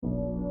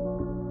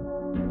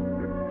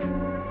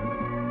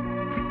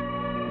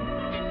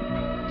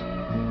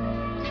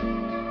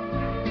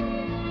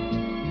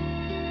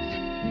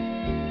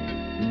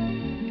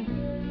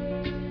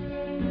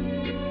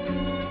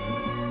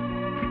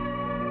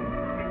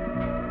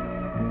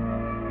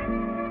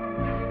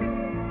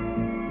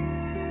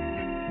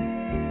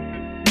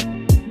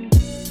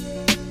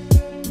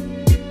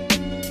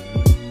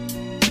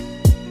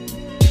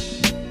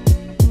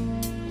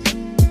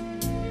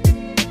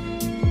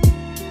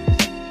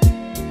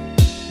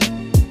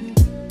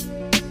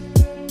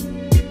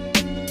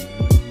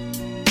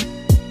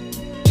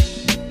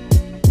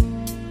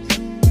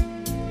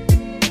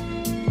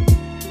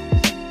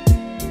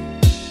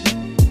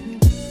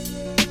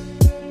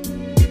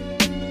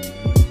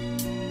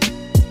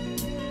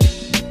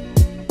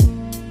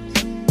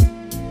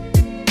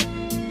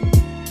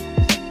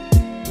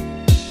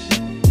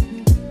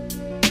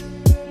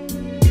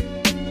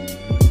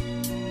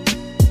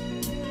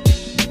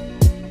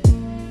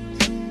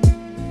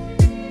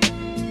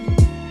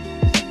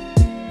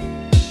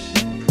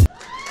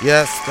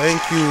Yes,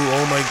 thank you.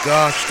 Oh my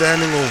gosh,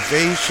 standing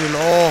ovation.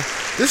 Oh,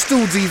 this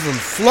dude's even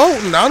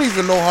floating. I don't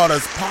even know how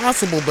that's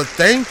possible, but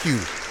thank you.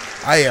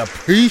 I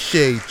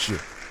appreciate you.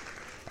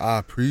 I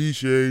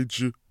appreciate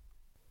you.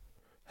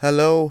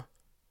 Hello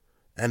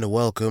and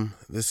welcome.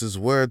 This is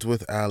Words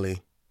with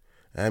Ali.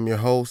 I'm your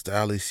host,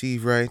 Ali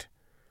Seavright.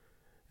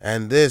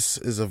 And this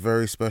is a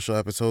very special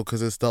episode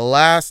because it's the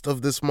last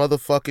of this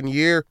motherfucking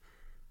year.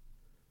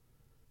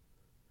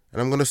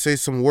 And I'm going to say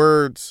some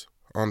words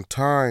on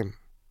time.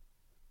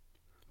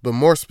 But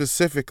more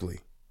specifically,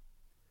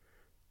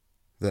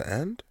 the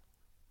end?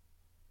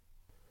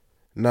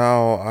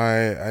 Now,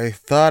 I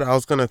thought I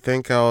was going to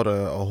think out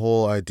a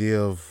whole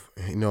idea of,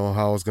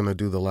 how I was going to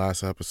do the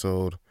last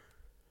episode.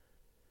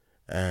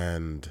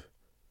 And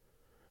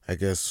I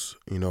guess,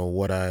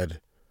 what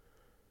I'd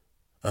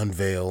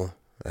unveil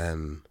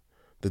and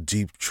the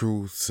deep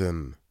truths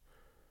and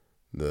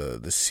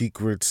the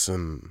secrets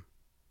and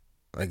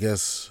I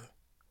guess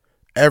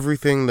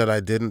everything that I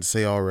didn't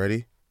say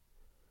already.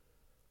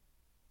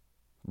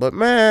 But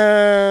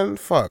man,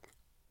 fuck.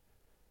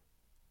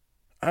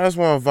 I just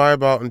want to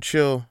vibe out and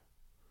chill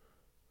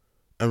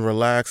and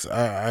relax.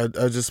 I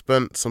just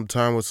spent some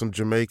time with some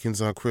Jamaicans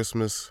on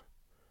Christmas.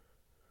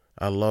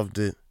 I loved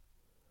it.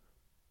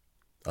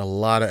 A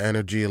lot of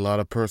energy, a lot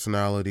of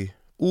personality.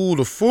 Ooh,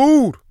 the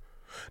food.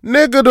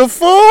 Nigga, the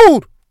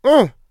food.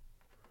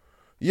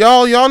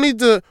 Y'all need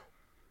to,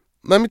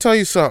 let me tell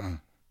you something.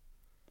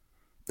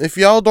 If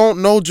y'all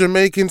don't know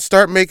Jamaican,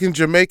 start making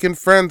Jamaican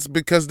friends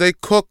because they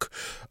cook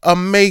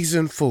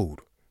amazing food.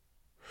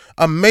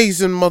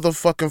 Amazing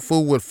motherfucking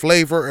food with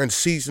flavor and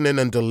seasoning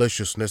and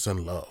deliciousness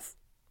and love.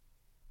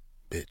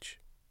 Bitch,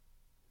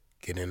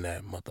 get in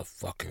that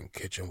motherfucking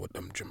kitchen with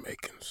them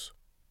Jamaicans.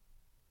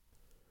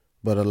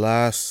 But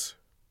alas,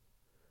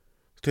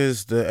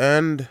 'tis the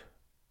end-ish.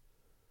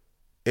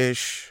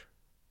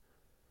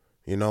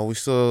 We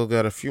still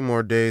got a few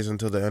more days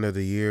until the end of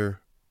the year.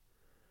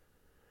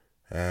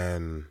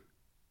 And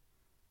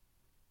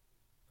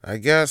I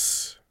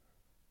guess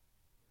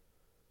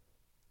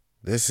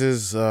this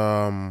is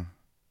like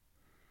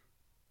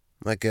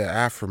an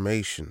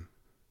affirmation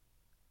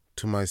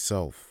to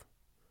myself,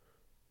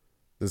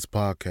 this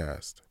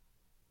podcast.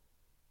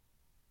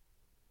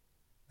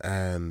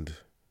 And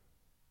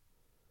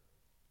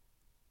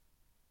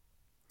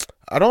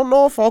I don't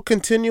know if I'll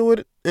continue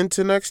it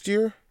into next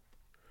year.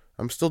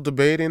 I'm still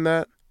debating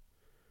that.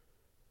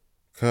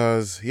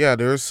 Because,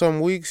 there's some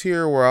weeks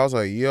here where I was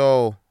like,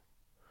 yo,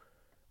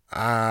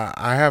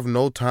 I have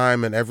no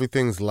time and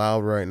everything's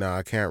loud right now.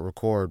 I can't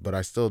record, but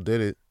I still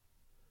did it.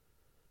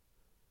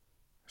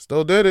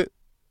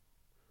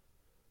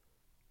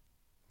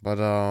 But,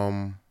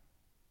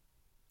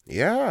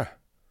 yeah.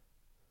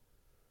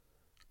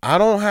 I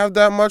don't have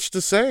that much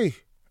to say.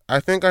 I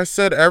think I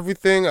said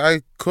everything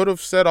I could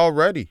have said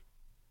already.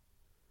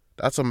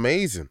 That's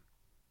amazing.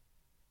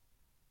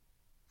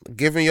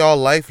 Giving y'all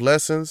life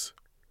lessons.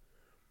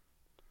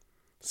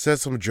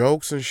 Said some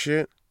jokes and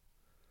shit.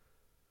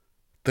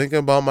 Thinking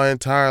about my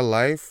entire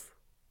life.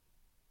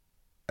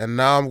 And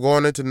now I'm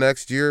going into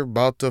next year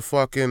about to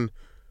fucking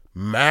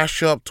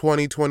mash up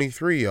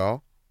 2023,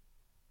 y'all.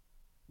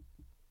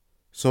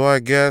 So I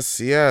guess,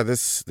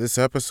 this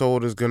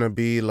episode is going to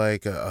be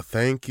like a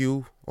thank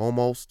you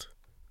almost.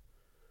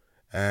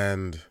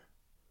 And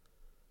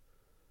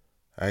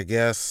I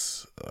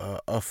guess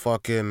a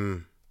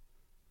fucking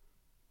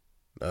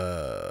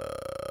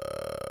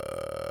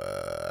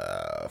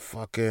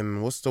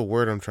what's the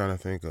word I'm trying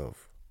to think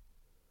of?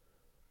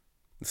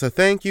 It's a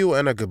thank you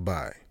and a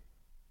goodbye.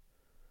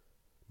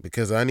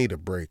 Because I need a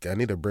break. I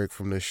need a break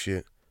from this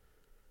shit.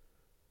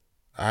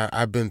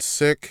 I've been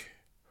sick.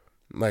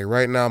 Like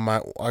right now,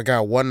 I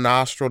got one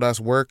nostril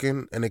that's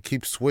working and it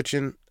keeps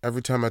switching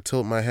every time I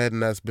tilt my head,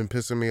 and that's been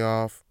pissing me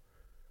off.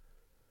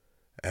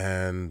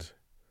 And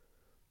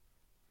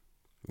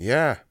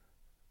I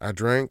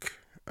drank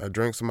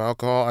some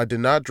alcohol. I did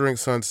not drink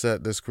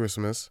Sunset this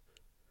Christmas.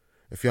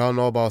 If y'all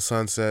know about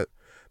Sunset,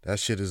 that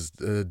shit is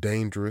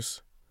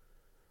dangerous.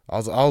 I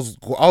was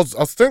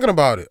thinking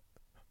about it.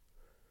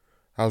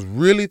 I was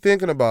really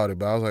thinking about it,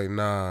 but I was like,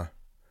 nah,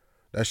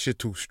 that shit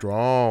too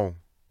strong.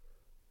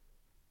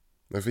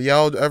 If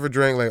y'all ever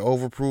drank like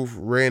Overproof,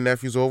 Ray and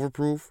Nephew's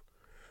Overproof,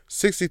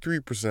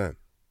 63%.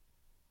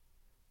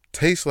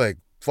 Tastes like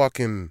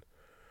fucking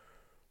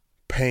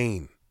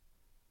pain.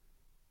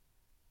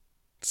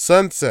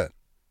 Sunset,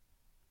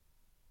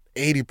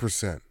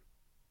 80%.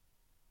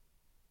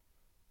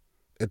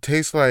 It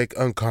tastes like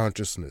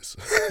unconsciousness.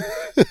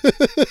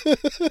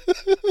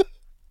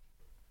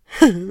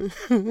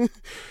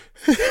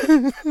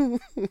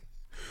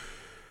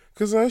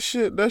 Cause that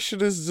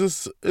shit is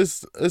just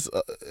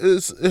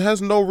it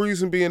has no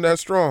reason being that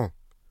strong.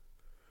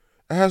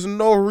 It has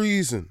no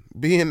reason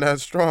being that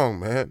strong,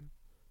 man.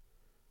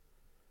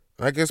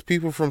 I guess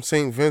people from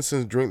St.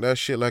 Vincent drink that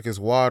shit like it's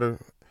water.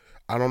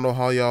 I don't know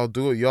how y'all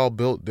do it. Y'all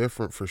built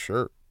different for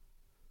sure.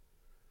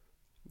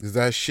 Cause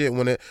that shit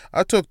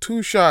I took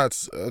 2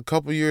 shots a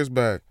couple years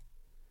back.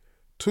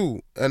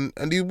 2. And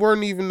these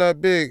weren't even that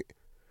big.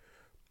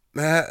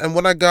 Man, and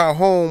when I got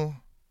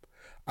home,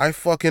 I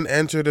fucking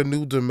entered a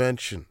new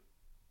dimension,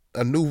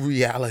 a new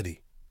reality.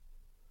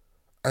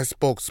 I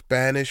spoke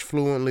Spanish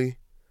fluently.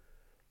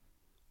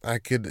 I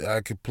could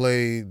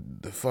play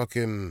the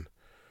fucking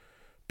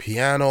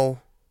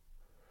piano.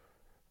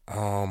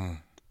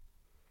 Um,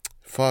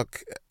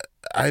 fuck,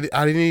 I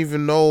didn't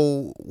even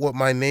know what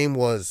my name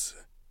was.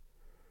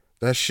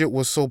 That shit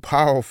was so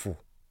powerful.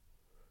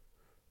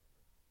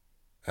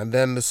 And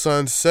then the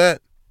sun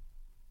set,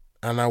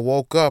 and I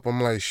woke up.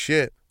 I'm like,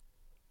 shit,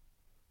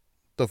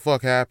 the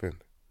fuck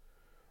happened?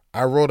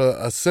 I wrote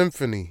a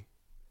symphony,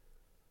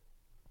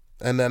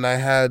 and then I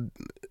had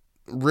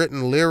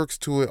written lyrics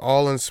to it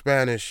all in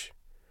Spanish.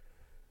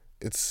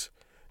 It's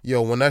Yo,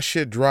 when that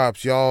shit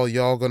drops,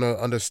 y'all gonna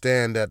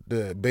understand that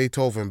the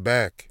Beethoven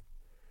back,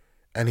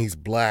 and he's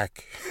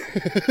black.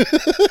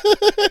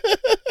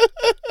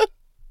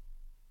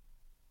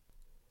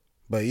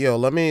 But yo,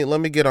 let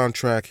me get on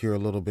track here a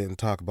little bit and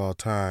talk about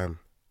time.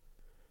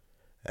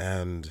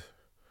 And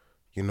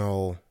you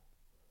know,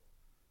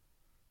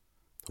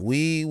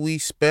 we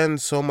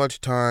spend so much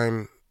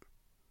time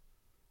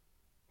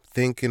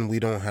thinking we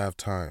don't have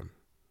time.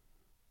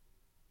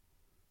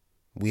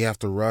 We have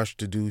to rush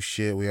to do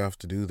shit. We have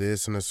to do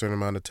this in a certain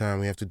amount of time.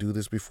 We have to do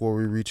this before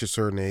we reach a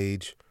certain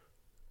age.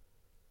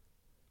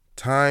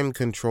 Time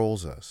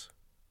controls us.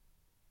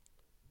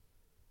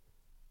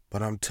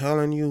 But I'm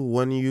telling you,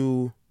 when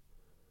you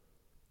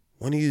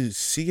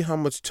see how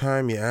much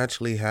time you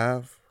actually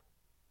have,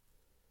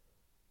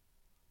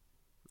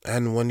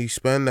 and when you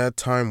spend that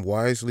time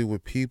wisely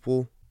with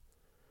people,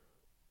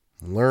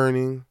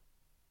 learning,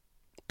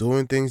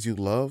 doing things you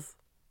love,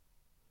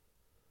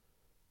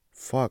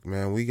 fuck,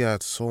 man, we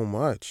got so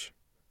much.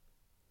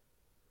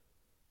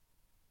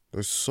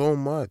 There's so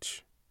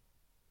much.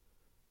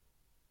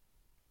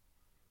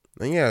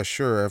 And yeah,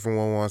 sure,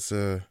 everyone wants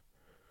to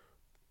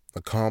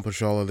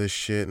accomplish all of this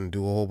shit and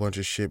do a whole bunch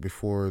of shit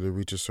before they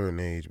reach a certain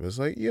age. But it's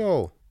like,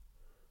 yo,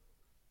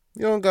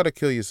 you don't gotta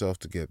kill yourself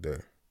to get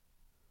there.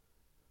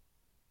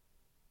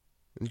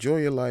 Enjoy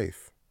your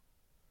life.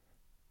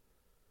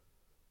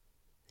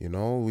 You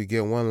know, we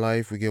get one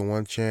life, we get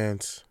one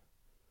chance.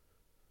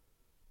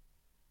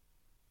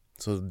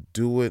 So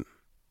do it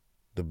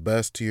the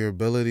best to your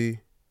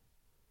ability,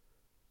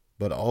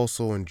 but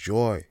also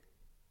enjoy.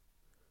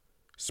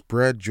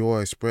 Spread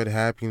joy, spread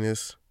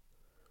happiness,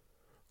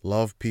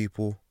 love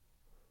people,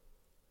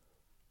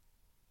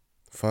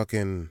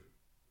 fucking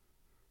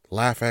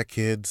laugh at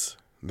kids.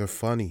 They're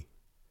funny.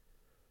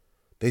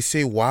 They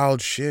say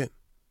wild shit.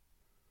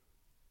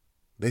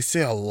 They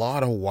say a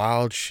lot of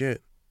wild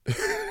shit.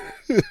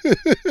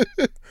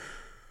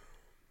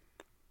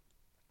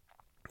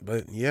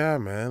 But yeah,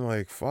 man,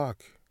 like,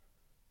 fuck.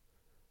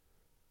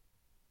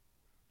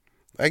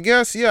 I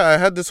guess, yeah, I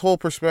had this whole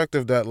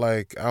perspective that,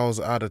 like, I was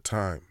out of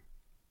time.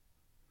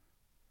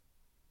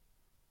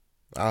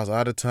 I was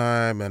out of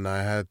time and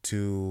I had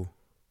to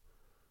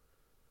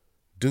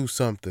do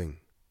something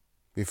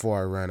before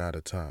I ran out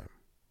of time.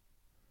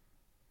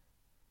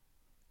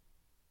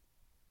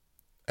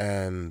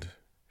 And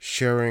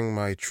sharing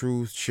my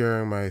truth,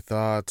 sharing my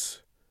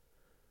thoughts,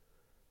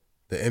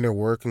 the inner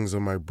workings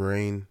of my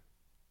brain,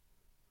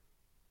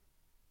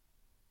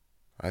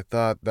 I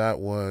thought that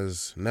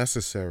was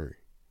necessary.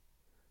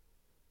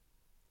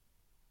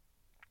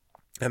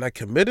 And I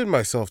committed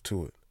myself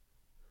to it.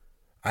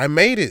 I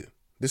made it.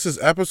 This is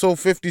episode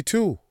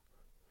 52.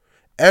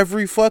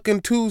 Every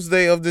fucking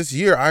Tuesday of this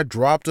year, I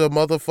dropped a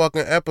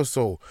motherfucking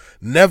episode.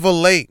 Never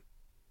late.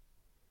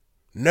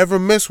 Never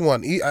miss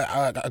one.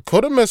 I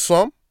could have missed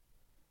some.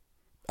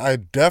 I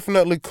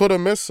definitely could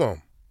have missed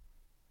some.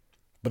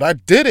 But I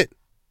did it,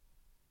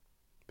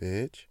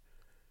 bitch.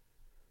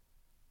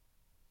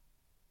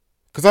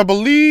 Because I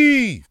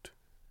believed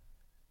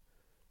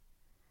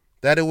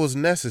that it was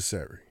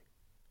necessary.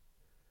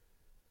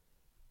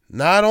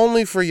 Not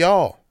only for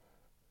y'all,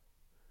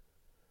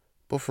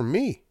 but for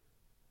me.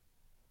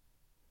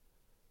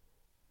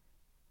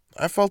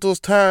 I felt it was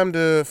time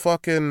to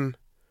fucking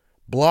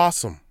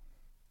blossom,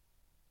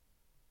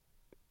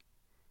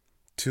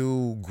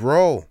 to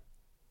grow,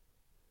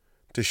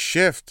 to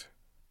shift,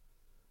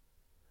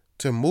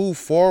 to move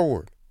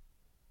forward,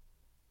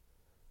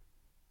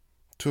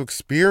 to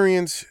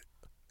experience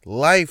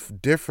life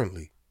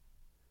differently,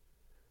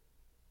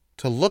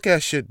 to look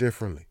at shit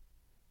differently,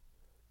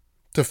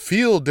 to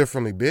feel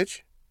differently,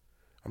 bitch.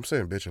 I'm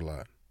saying bitch a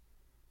lot.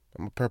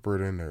 I'm gonna pepper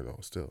it in there though,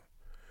 still.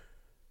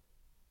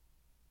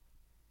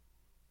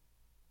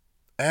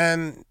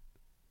 And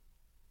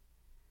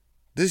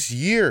this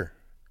year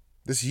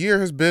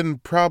has been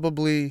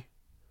probably,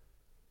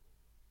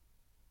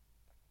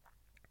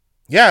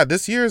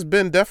 this year has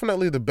been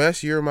definitely the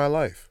best year of my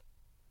life.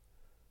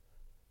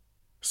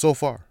 So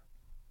far.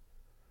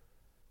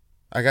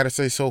 I gotta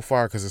say so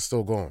far because it's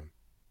still going.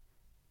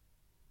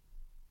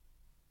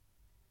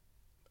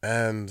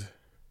 And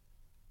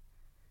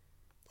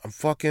I'm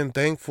fucking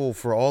thankful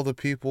for all the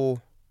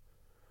people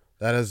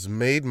that has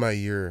made my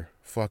year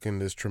fucking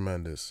this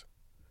tremendous.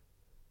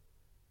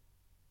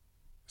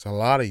 It's a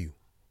lot of you.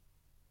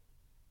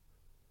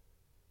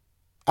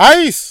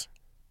 Ice!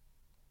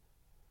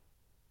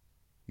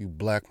 You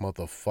black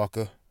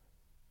motherfucker.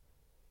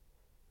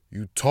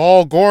 You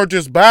tall,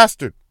 gorgeous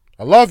bastard.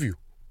 I love you.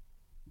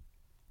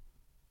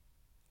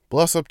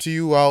 Bless up to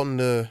you out in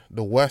the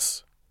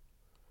west.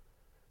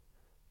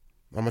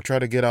 I'm gonna try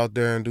to get out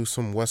there and do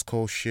some West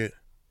Coast shit.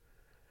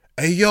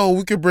 Hey, yo,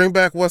 we could bring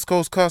back West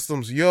Coast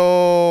Customs.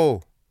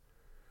 Yo.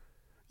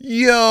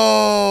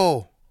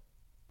 Yo.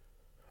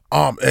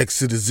 I'm X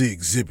to the Z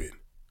Exhibit.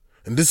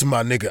 And this is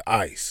my nigga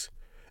Ice.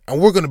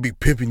 And we're gonna be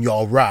pimping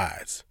y'all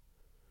rides.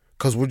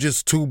 Cause we're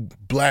just two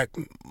black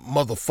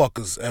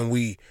motherfuckers and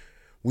we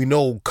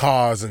know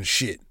cars and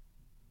shit.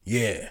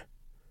 Yeah.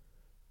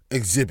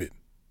 Exhibit.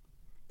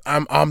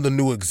 I'm the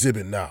new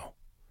Exhibit now.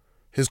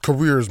 His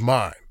career is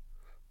mine.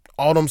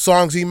 All them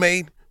songs he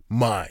made,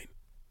 mine.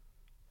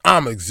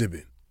 I'm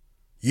Exhibit.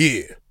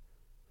 Yeah.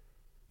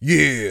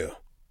 Yeah.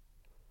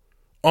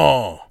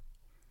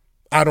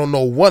 I don't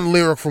know one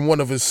lyric from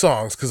one of his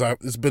songs because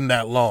it's been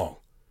that long.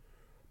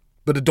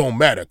 But it don't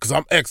matter because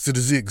I'm X to the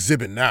Z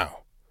Exhibit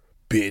now.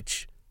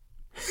 Bitch.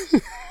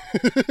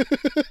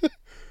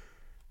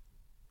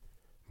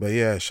 But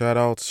yeah, shout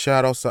outs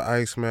to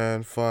Ice,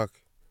 man. Fuck.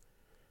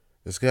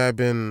 This guy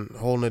been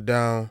holding it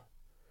down.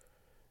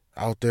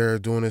 Out there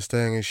doing his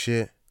thing and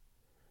shit.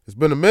 It's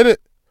been a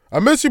minute. I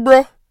miss you,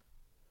 bro.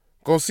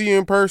 Gonna see you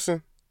in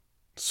person.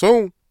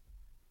 Soon.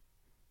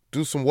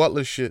 Do some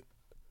whatless shit.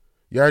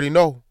 You already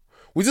know.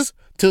 We just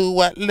two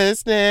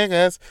whatless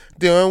niggas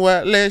doing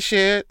whatless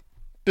shit.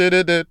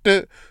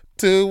 Do-do-do-do.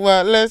 Two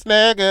whatless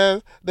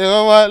niggas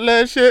doing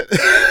whatless shit.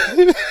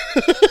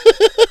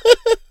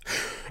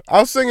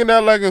 I'm singing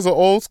that like it's an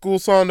old school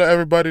song that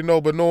everybody know,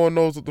 but no one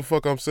knows what the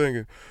fuck I'm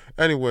singing.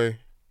 Anyway.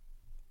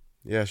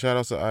 Yeah, shout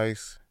out to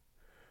Ice.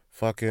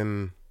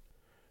 Fucking.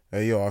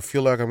 Hey, yo, I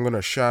feel like I'm going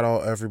to shout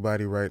out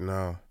everybody right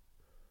now.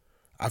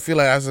 I feel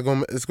like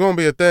it's gonna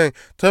be a thing.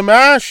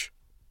 Tamash!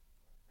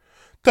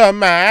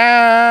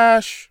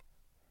 Tamash!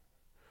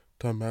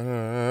 Tamash!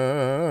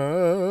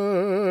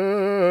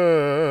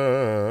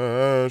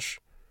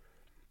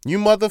 You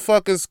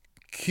motherfuckers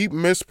keep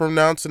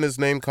mispronouncing his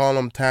name, call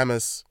him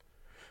Tamas.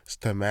 It's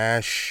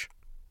Tamash.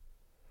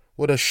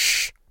 With a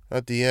sh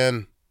at the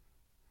end.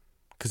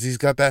 Because he's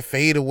got that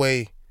fade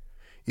away.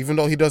 Even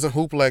though he doesn't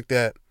hoop like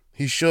that.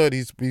 He should.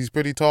 He's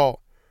pretty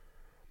tall.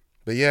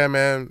 But yeah,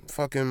 man.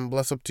 Fucking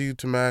bless up to you,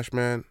 Tamash,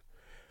 man.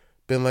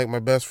 Been like my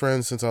best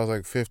friend since I was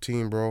like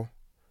 15, bro.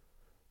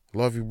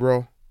 Love you,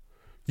 bro.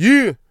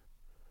 Yeah.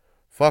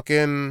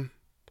 Fucking.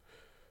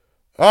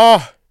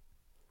 I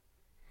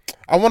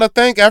want to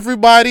thank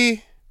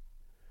everybody.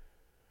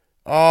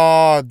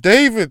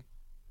 David.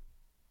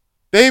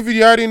 David,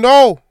 you already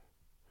know.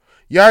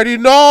 You already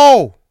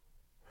know.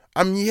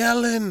 I'm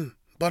yelling,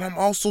 but I'm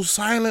also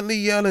silently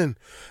yelling.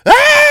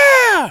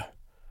 Ah!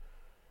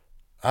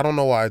 I don't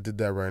know why I did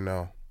that right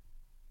now.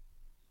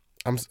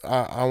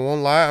 I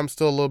won't lie, I'm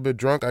still a little bit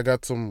drunk. I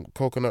got some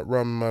coconut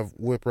rum in my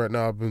whip right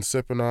now I've been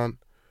sipping on.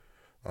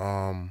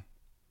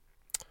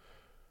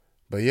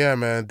 But yeah,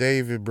 man,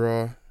 David,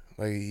 bro.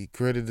 Like, he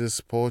created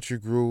this poetry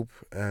group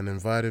and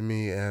invited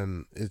me,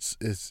 and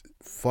it's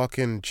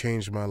fucking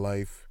changed my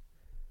life.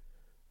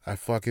 I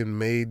fucking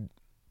made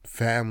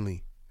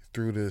family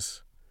through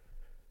this.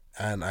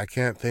 And I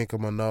can't thank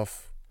him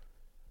enough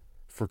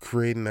for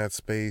creating that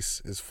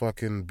space. It's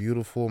fucking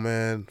beautiful,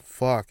 man.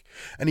 Fuck.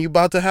 And you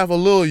about to have a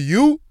little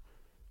you?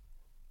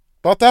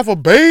 About to have a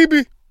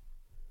baby?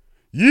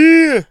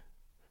 Yeah.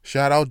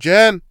 Shout out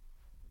Jen.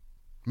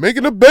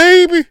 Making a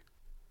baby.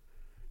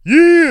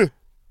 Yeah.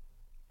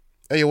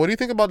 Hey, yo, what do you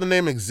think about the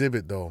name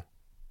Exhibit, though?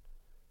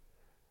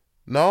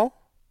 No?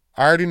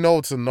 I already know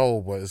it's a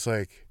no, but it's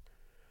like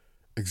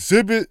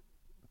Exhibit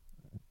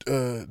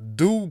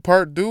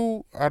part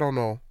do. I don't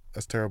know.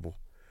 That's terrible.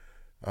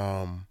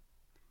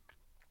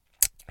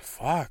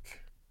 Fuck.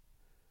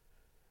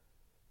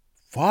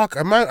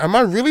 Am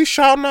I really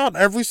shouting out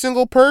every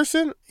single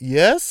person?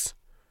 Yes.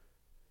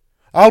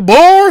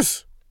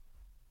 Albors.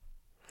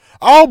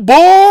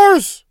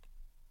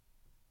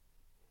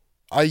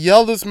 I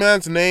yell this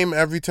man's name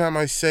every time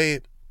I say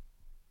it.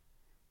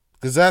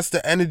 Because that's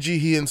the energy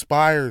he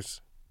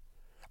inspires.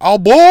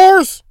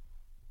 Albors.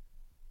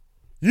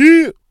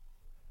 Yeah.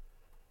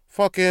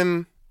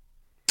 Fucking.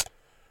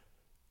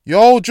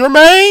 Yo,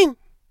 Jermaine.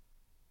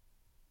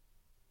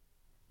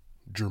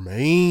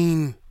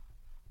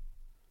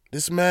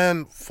 This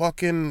man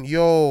fucking,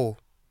 yo,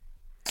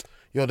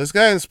 this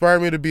guy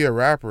inspired me to be a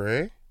rapper,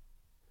 eh?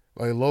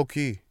 Like, low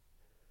key.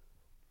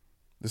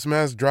 This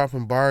man's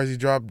dropping bars. He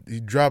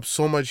dropped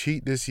so much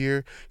heat this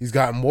year. He's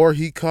got more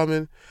heat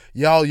coming.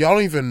 Y'all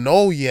don't even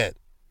know yet.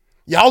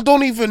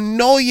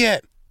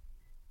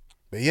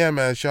 But yeah,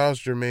 man, shout out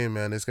to Jermaine,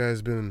 man. This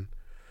guy's been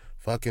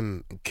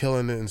fucking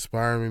killing it,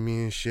 inspiring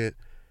me and shit.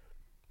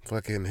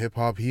 Fucking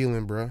hip-hop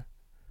healing, bruh.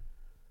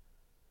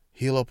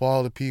 Heal up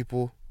all the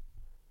people.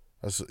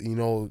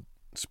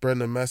 Spreading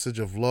the message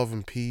of love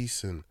and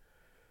peace and,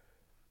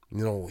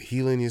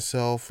 healing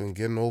yourself and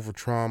getting over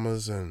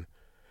traumas and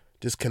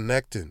just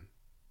connecting.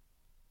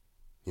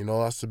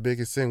 That's the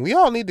biggest thing. We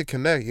all need to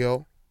connect,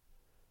 yo.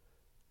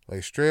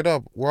 Like straight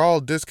up, we're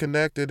all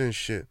disconnected and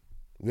shit.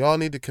 We all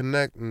need to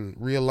connect and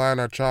realign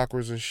our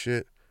chakras and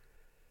shit.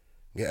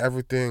 Get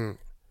everything,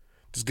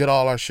 just get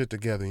all our shit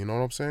together, you know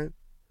what I'm saying?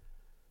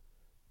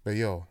 But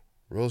yo,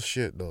 real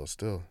shit though,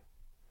 still.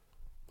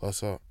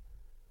 What's up?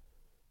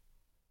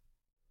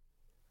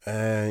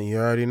 And you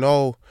already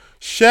know,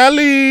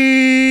 Shelly!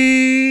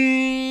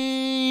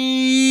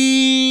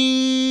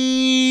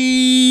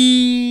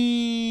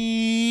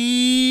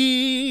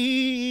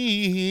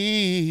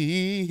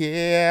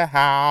 Yeah,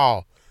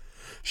 how?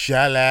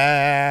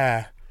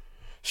 Shelly!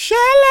 Shelly!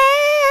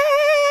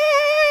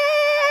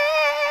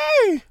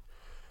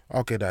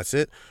 Okay, that's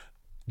it.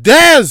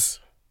 Dez!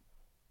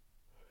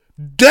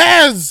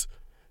 Dez!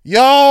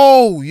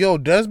 Yo,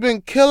 Dez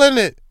been killing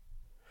it.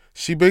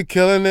 She been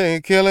killing it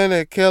and killing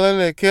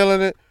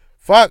it.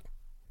 Fuck.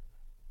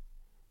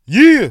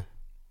 Yeah.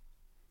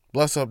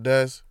 Bless up,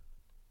 Dez.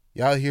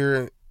 Y'all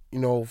here,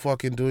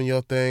 fucking doing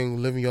your thing,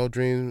 living your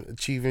dream,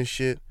 achieving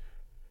shit.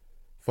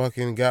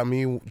 Fucking got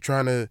me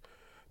trying to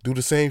do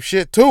the same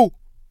shit too.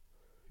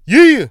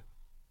 Yeah.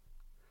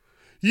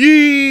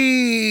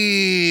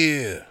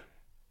 Yeah.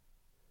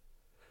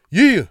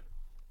 Yeah.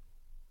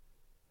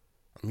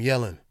 I'm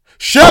yelling.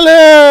 Shelly!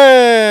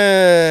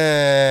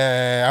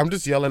 I'm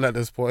just yelling at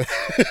this point.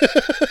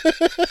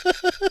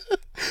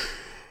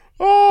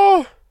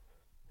 Oh.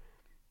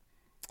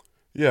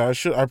 Yeah,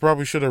 I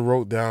probably should have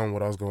wrote down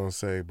what I was going to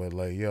say, but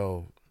like,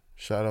 yo,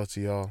 shout out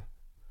to y'all.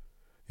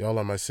 Y'all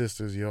are my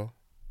sisters, yo.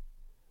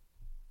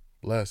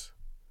 Bless.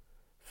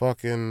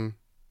 Fucking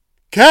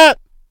Cat!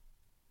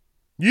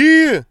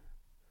 Yeah!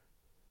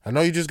 I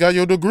know you just got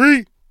your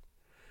degree.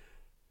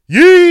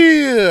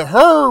 Yeah!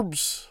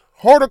 Herbs!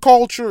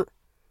 Horticulture!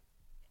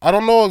 I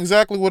don't know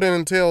exactly what it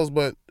entails,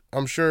 but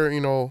I'm sure,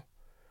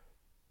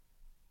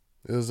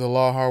 there's a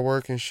lot of hard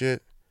work and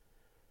shit.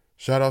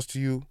 Shout outs to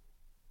you.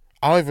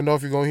 I don't even know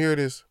if you're going to hear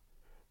this.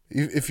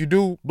 If you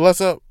do, bless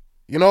up.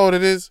 You know what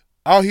it is?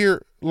 Out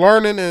here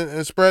learning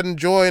and spreading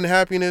joy and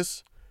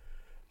happiness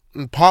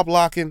and pop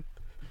locking.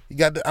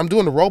 I'm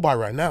doing the robot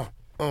right now.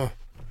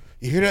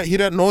 You hear that? Hear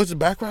that noise, the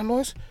background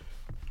noise?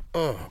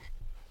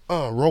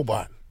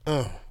 Robot.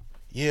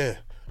 Yeah.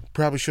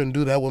 Probably shouldn't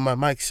do that with my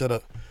mic set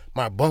up.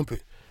 Might bump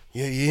it.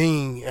 Yeah,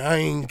 I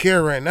ain't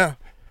care right now.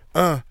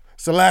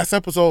 It's the last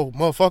episode,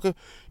 motherfucker.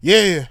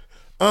 Yeah.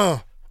 I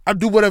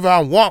do whatever I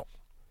want.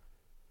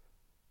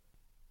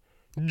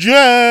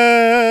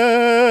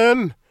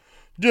 Jen.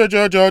 Ja. I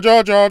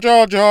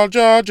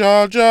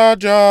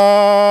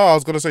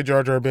was gonna say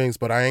Jar Jar Binks,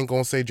 but I ain't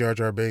gonna say Jar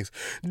Jar Binks.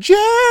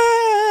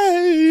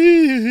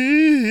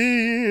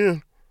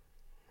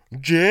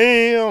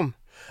 Jam.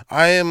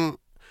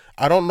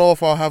 I don't know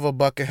if I'll have a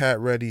bucket hat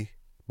ready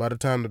by the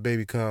time the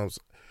baby comes.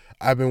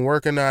 I've been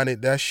working on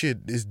it. That shit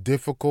is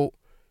difficult.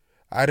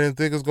 I didn't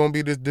think it was gonna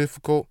be this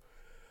difficult.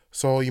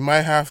 So you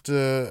might have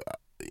to,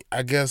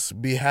 I guess,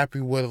 be happy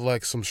with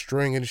like some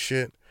string and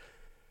shit.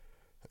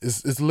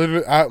 It's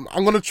literally,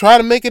 I'm gonna try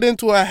to make it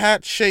into a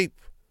hat shape,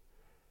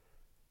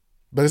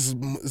 but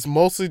it's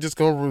mostly just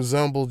gonna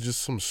resemble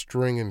just some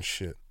string and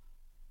shit.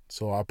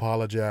 So I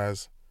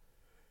apologize.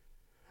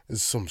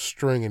 It's some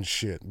string and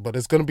shit, but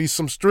it's gonna be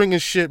some string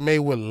and shit made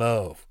with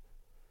love.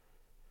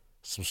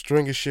 Some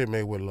string and shit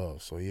made with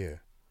love. So yeah,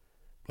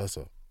 bless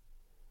up.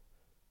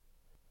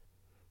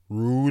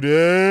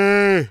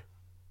 Rudy.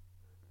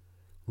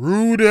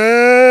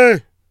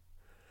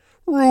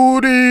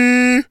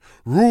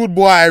 Rude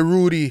boy,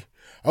 Rudy.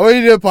 Oh,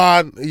 he did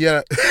pod.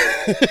 Yeah.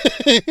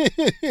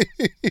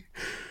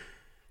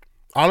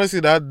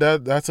 Honestly,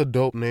 that's a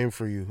dope name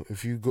for you.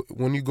 If you go,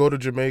 when you go to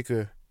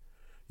Jamaica,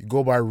 you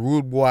go by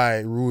Rude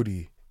Boy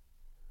Rudy.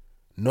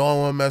 No one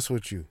will mess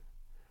with you.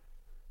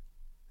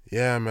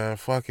 Yeah, man.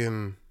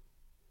 Fucking.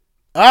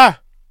 Love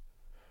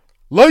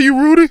you,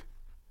 Rudy.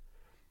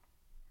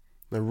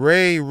 The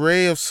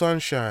ray of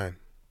sunshine.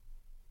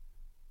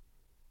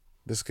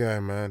 This guy,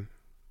 man.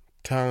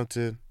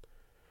 Talented.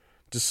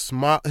 Just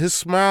smile. His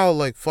smile,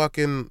 like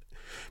fucking.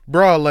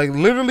 Bro, like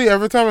literally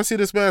every time I see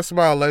this man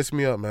smile, lights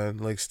me up, man.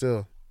 Like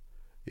still.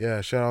 Yeah,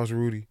 shout out to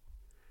Rudy.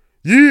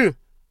 Yeah.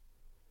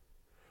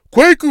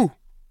 Kwaku.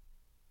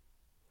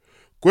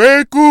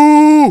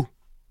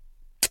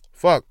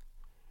 Fuck.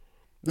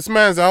 This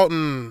man's out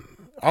in,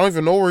 I don't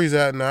even know where he's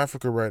at in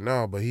Africa right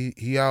now, but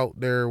he out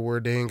there where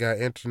they ain't got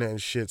internet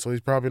and shit, so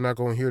he's probably not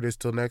going to hear this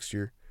till next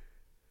year.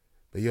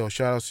 But yo,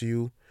 shout out to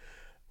you.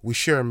 We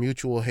share a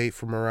mutual hate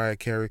for Mariah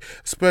Carey,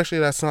 especially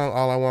that song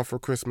All I Want for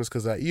Christmas,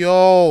 because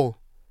yo,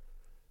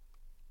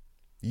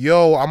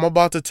 I'm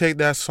about to take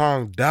that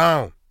song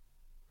down.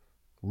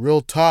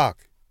 Real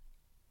talk.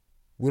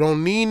 We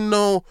don't need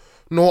no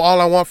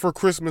All I Want for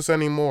Christmas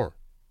anymore.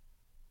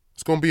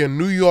 It's going to be a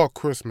New York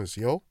Christmas,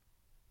 yo.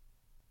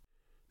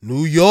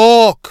 New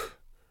York.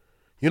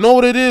 You know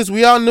what it is?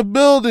 We out in the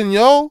building,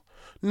 yo.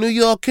 New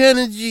York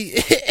energy.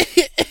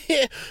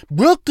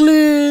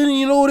 Brooklyn,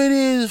 you know what it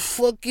is?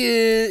 Fucking,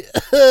 you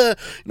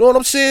know what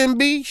I'm saying,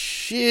 B?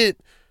 Shit.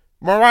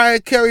 Mariah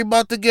Carey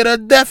about to get her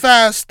deaf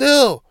ass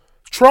still.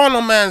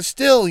 Toronto man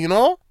still, you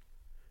know?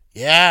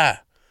 Yeah.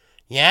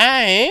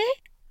 Yeah, eh?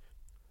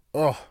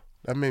 Oh,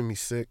 that made me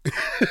sick.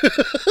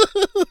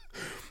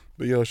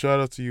 But yo, shout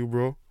out to you,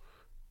 bro.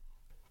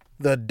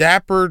 The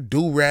Dapper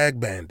Do-Rag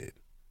Bandit.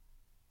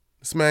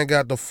 This man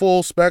got the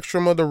full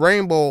spectrum of the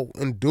rainbow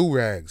in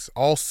do-rags,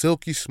 all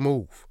silky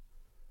smooth.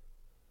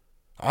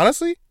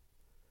 Honestly,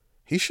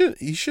 he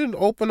should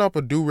open up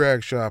a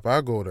do-rag shop.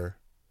 I'll go there.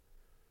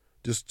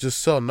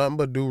 Just sell nothing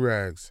but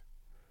do-rags.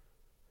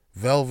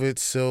 Velvet,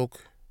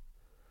 silk,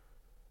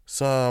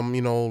 some,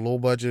 low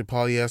budget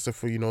polyester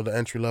for, the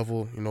entry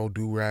level,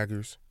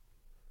 do-raggers.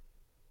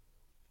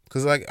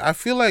 Cause like I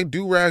feel like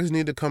do-rags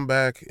need to come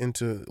back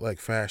into like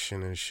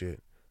fashion and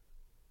shit.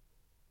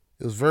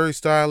 It was very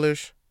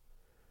stylish,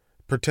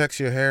 protects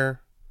your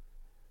hair,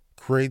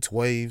 creates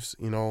waves.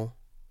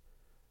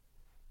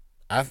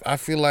 I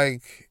feel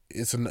like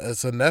it's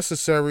a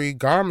necessary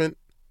garment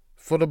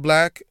for the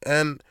black,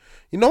 and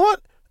you know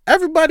what?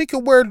 Everybody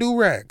could wear do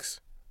rags.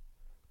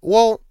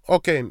 Well,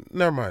 okay,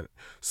 never mind.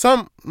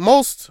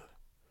 Most.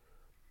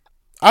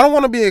 I don't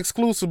want to be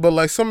exclusive, but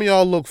like some of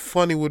y'all look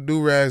funny with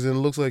do rags, and it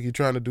looks like you're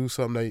trying to do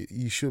something that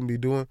you shouldn't be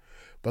doing.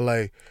 But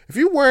like, if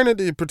you're wearing it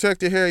to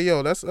protect your hair,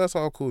 yo, that's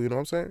all cool. You know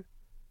what I'm saying?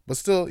 But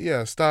still,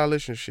 yeah,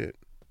 stylish and shit.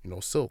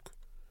 Silk,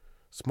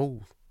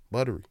 smooth,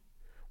 buttery.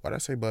 Why'd I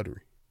say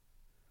buttery?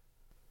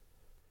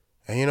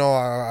 And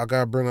I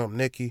gotta bring up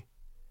Nikki.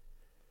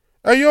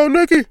 Hey, yo,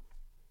 Nikki.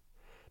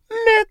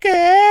 Nikki.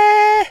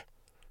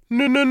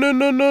 No, no, no,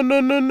 no, no,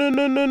 no, no, no, no, no,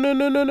 no, no,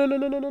 no, no,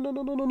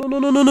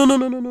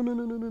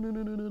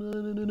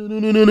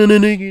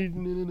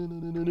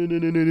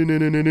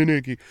 no,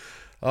 Nikki.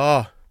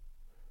 I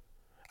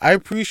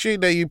appreciate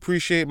that you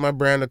appreciate my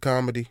brand of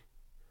comedy.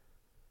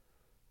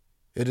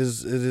 It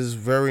is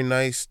very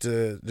nice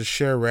to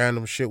share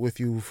random shit with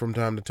you from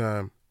time to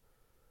time.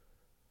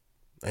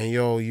 And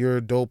yo, you're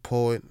a dope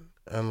poet,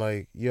 and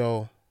like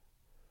yo,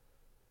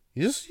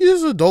 you're just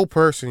a dope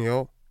person,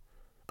 yo.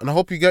 And I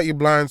hope you got your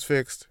blinds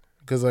fixed.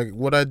 Cause like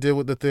what I did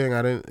with the thing,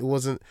 I didn't. It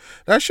wasn't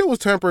that shit was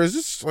temporary. It's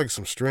just like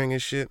some string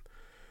and shit.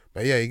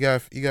 But yeah, you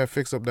got to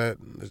fix up the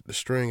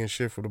string and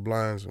shit for the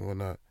blinds and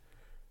whatnot.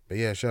 But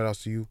yeah, shout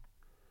outs to you,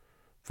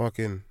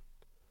 fucking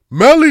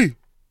Melly.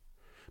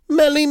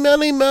 Melly,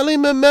 Melly, Melly,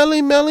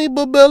 Melly, Melly,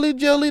 but belly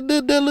jelly, the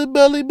dilly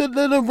belly, but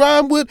then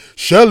rhyme with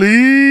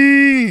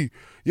Shelly.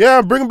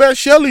 Yeah, bring back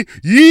Shelly.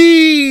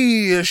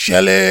 Yeah,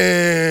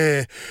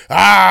 Shelly.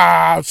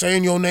 I'm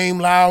saying your name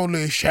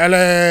loudly,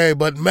 Shelly,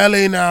 but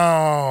Melly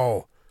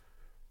now.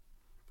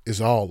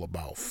 It's all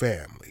about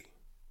family.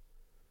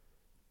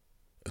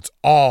 It's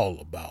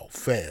all about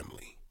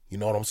family. You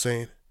know what I'm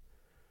saying?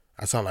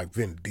 I sound like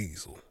Vin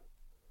Diesel.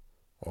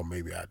 Or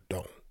maybe I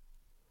don't.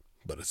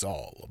 But it's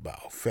all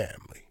about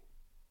family.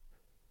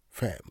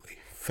 Family,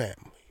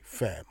 family,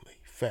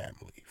 family,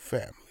 family,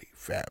 family,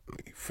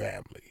 family,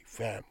 family,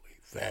 family,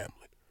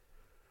 family.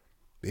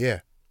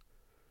 Yeah.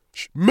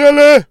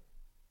 Schmelly!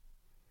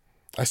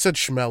 I said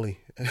schmelly.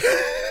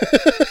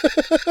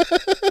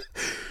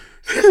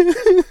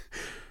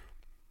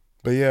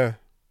 But yeah.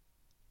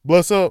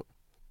 Bless up.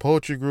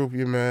 Poetry group,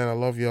 you man. I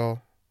love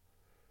y'all.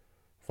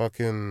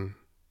 Fucking.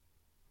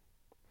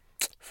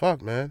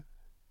 Fuck, man.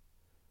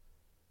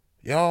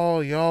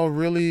 Y'all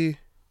really.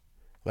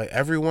 Like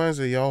every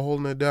Wednesday, y'all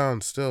holding it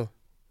down still.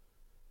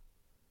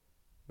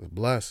 It's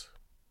blessed.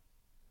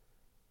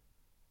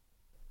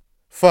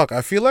 Fuck,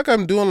 I feel like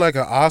I'm doing like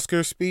an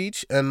Oscar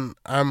speech, and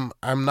I'm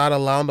not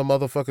allowing the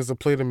motherfuckers to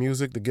play the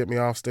music to get me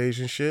off stage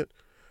and shit.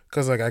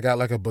 Cause like I got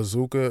like a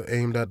bazooka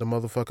aimed at the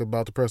motherfucker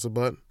about to press a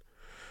button.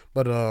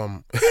 But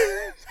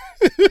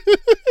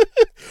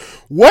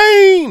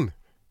Wayne,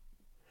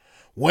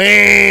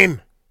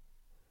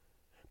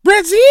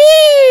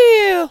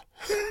 Brazil.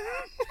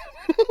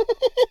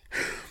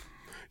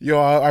 Yo,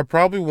 I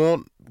probably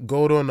won't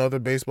go to another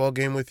baseball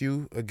game with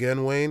you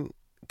again, Wayne,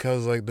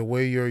 because like the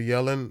way you're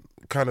yelling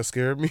kind of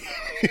scared me.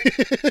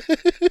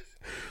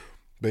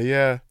 But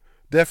yeah,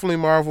 definitely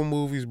Marvel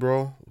movies,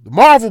 bro. The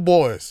Marvel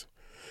Boys.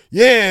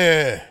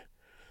 Yeah,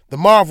 the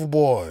Marvel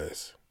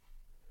Boys.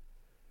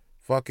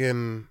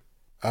 Fucking,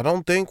 I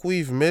don't think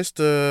we've missed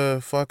a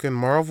fucking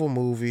Marvel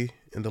movie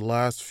in the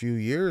last few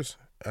years.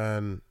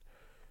 And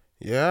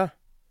yeah,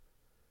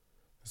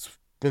 it's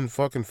been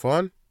fucking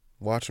fun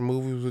watching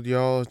movies with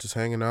y'all, just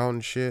hanging out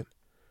and shit.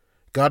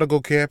 Gotta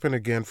go camping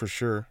again for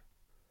sure.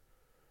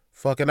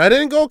 Fucking, I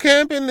didn't go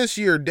camping this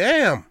year.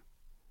 Damn.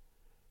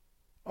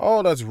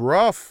 Oh, that's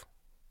rough.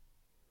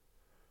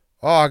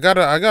 Oh, I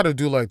gotta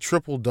do like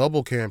triple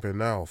double camping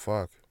now.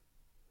 Fuck.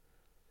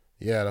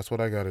 Yeah, that's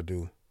what I gotta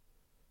do.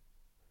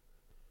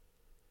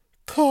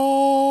 Calling.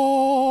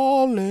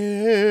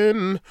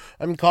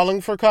 I'm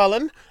calling for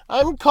Colin.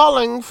 I'm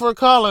calling for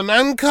Colin.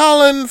 I'm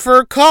calling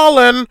for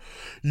Colin.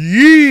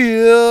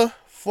 Yeah.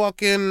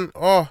 Fucking.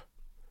 Oh,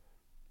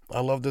 I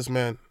love this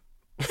man.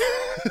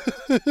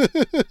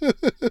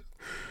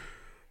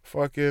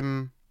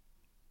 Fucking.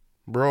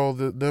 Bro,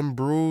 them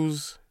brew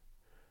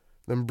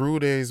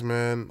days,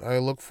 man. I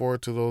look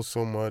forward to those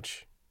so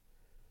much.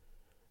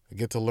 I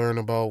get to learn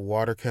about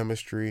water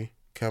chemistry,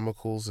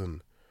 chemicals,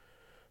 and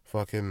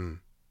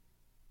fucking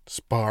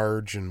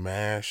sparge and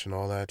mash and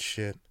all that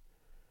shit.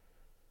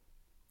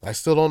 I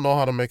still don't know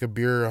how to make a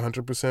beer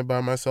 100%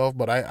 by myself,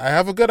 but I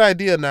have a good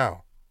idea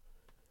now.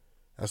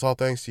 That's all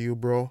thanks to you,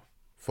 bro.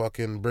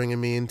 Fucking bringing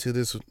me into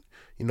this,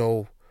 you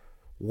know,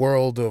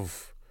 world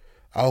of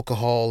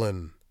alcohol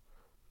and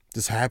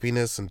this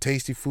happiness and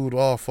tasty food.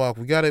 Oh fuck,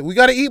 we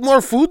gotta eat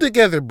more food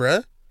together,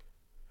 bruh.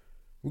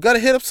 We gotta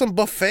hit up some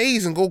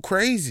buffets and go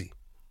crazy.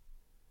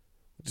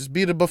 Just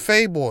be the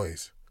buffet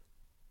boys.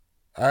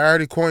 I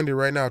already coined it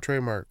right now,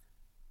 trademark.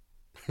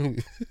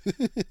 And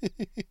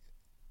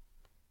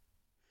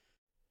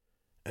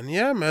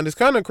yeah, man, it's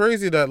kind of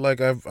crazy that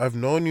like I've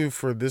known you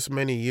for this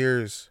many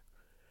years,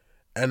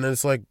 and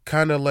it's like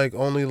kind of like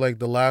only like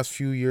the last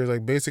few years,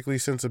 like basically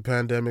since the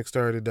pandemic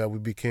started, that we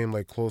became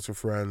like closer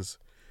friends.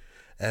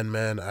 And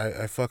man,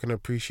 I fucking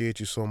appreciate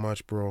you so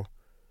much, bro.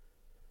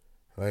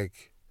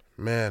 Like,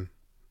 man,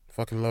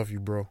 fucking love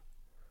you, bro.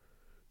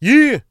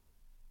 Yeah,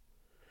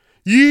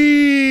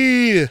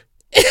 yeah.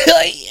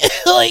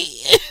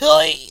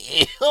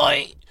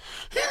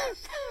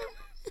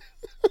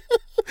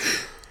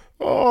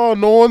 Oh,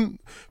 no one,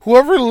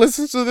 whoever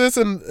listens to this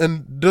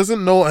and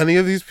doesn't know any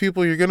of these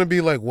people, you're gonna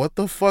be like, what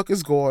the fuck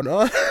is going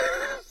on?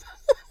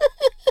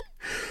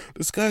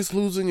 This guy's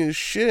losing his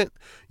shit.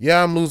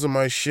 Yeah, I'm losing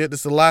my shit.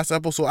 It's the last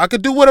episode. I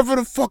could do whatever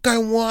the fuck I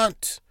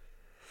want.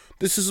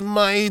 This is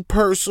my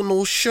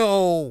personal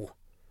show.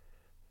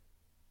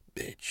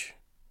 Bitch.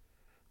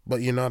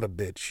 But you're not a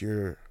bitch.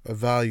 You're a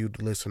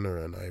valued listener,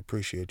 and I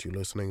appreciate you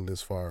listening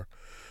this far.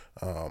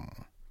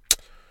 Um,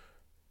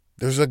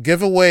 there's a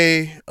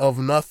giveaway of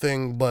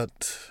nothing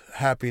but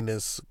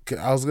happiness.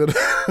 I was gonna,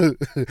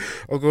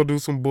 I'll go do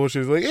some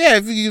bullshit. Like, yeah,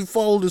 if you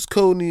follow this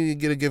code, you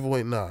get a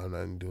giveaway. Nah, I'm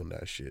not doing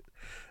that shit.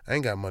 I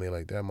ain't got money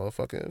like that,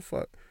 motherfucker.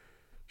 Fuck.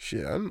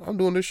 Shit, I'm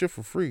doing this shit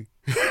for free.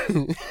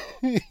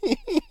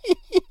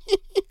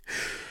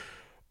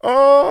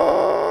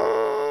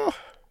 Oh.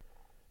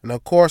 And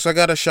of course, I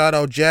gotta shout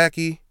out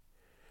Jackie.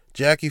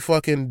 Jackie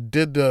fucking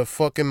did the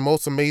fucking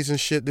most amazing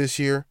shit this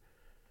year.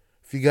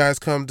 If you guys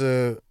come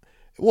to,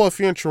 well, if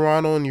you're in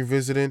Toronto and you're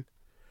visiting,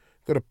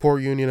 go to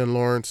Port Union and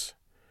Lawrence.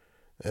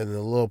 And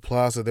the little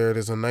plaza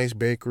there's a nice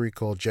bakery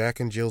called Jack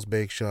and Jill's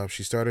Bake Shop.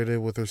 She started it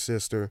with her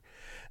sister,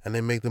 and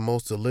they make the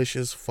most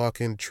delicious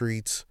fucking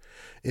treats.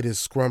 It is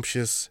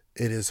scrumptious.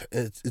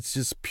 It's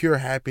just pure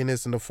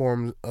happiness in the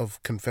form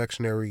of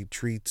confectionery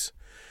treats.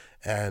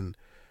 And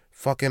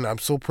fucking, I'm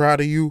so proud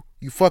of you.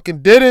 You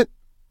fucking did it.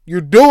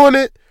 You're doing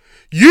it.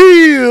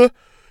 Yeah.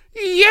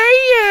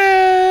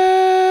 Yeah.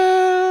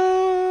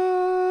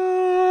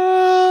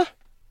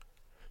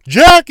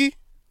 Jackie.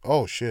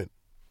 Oh, shit.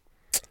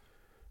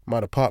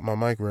 Might have popped my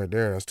mic right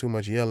there. That's too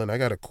much yelling. I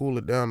got to cool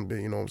it down a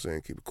bit, you know what I'm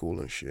saying? Keep it cool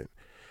and shit.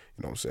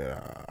 You know what I'm saying?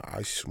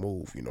 I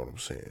smooth, you know what I'm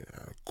saying?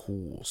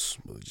 Cool,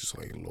 smooth, just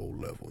like low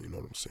level, you know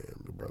what I'm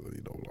saying? The brother,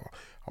 you know,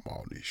 I'm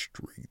on these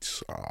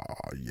streets.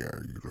 Yeah,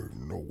 you don't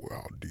even know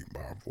how deep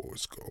my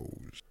voice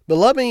goes. But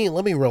let me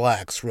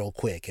relax real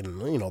quick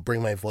and, you know,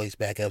 bring my voice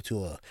back up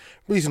to a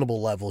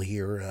reasonable level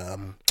here.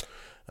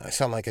 I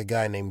sound like a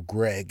guy named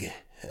Greg.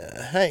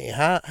 Hey,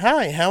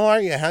 hi, how are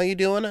you? How you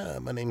doing?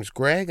 My name's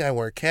Greg. I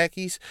wear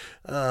khakis.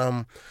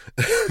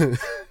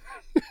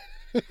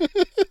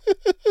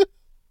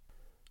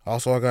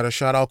 Also, I gotta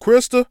shout out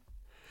Krista.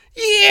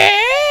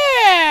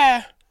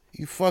 Yeah!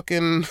 You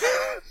fucking...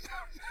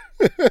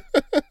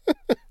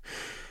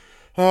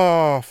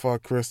 Oh,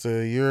 fuck,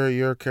 Krista.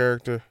 You're a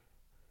character.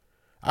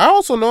 I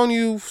also known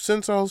you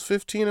since I was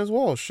 15 as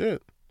well.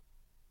 Shit.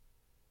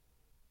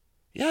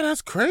 Yeah,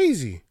 that's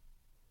crazy.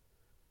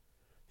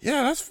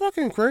 Yeah, that's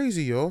fucking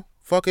crazy, yo.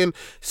 Fucking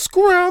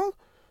Scrum.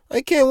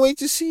 I can't wait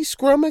to see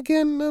Scrum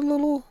again. That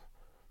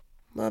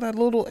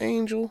little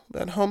angel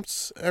that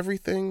humps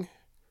everything.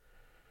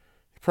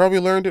 Probably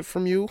learned it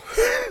from you.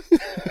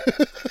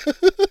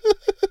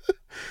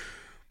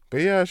 But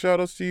yeah, shout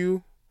outs to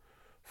you.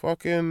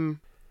 Fucking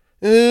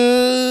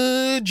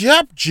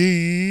Jap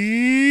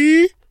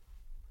G.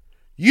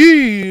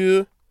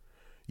 Yeah.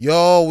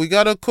 Yo, we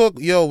gotta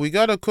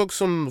cook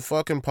some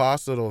fucking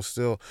pasta though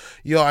still.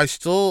 Yo,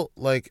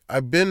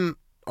 I've been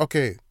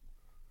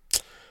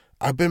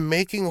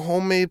making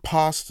homemade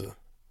pasta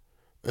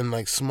in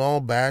like small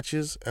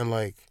batches, and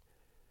like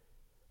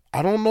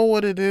I don't know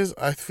what it is.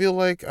 I feel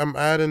like I'm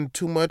adding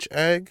too much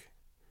egg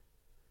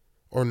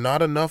or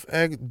not enough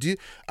egg.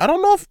 I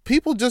don't know if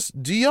people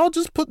do y'all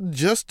just put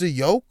just the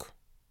yolk?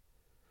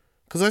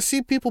 Because I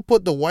see people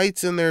put the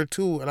whites in there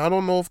too, and I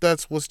don't know if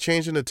that's what's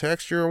changing the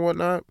texture or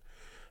whatnot.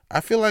 I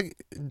feel like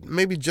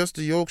maybe just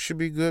the yolk should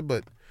be good,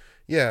 but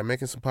yeah,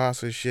 making some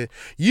pasta and shit.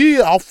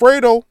 Yeah,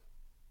 Alfredo.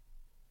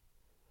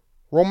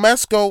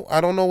 Romesco.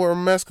 I don't know what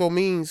Romesco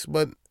means,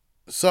 but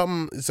it's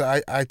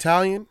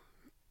Italian.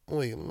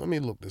 Wait, let me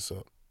look this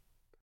up.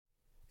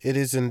 It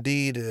is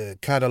indeed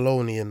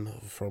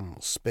Catalonian from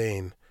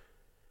Spain.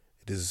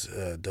 It is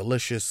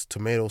delicious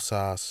tomato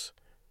sauce,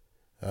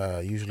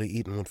 usually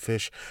eaten with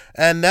fish.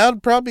 And that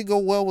would probably go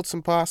well with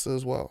some pasta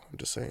as well. I'm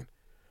just saying.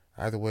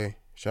 Either way,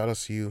 shout out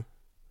to you.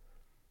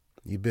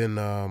 You've been,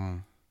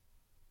 a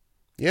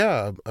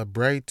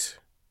bright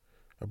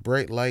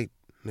light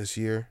this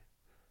year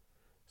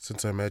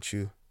since I met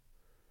you.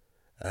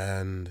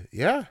 And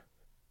yeah,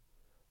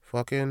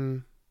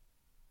 fucking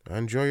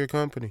enjoy your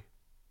company.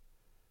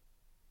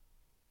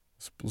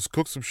 Let's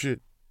cook some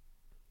shit.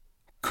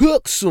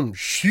 Cook some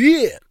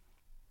shit.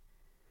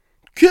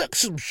 Cook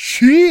some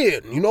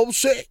shit. You know what I'm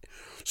saying?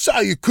 That's how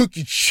you cook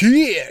your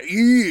shit.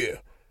 Yeah.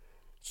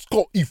 It's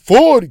called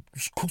E40.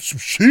 Let's cook some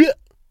shit.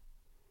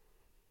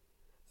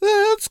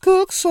 Let's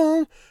cook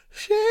some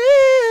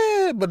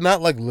shit. But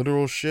not like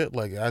literal shit,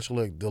 like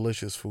actually like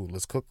delicious food.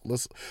 Let's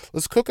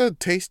cook a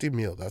tasty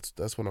meal.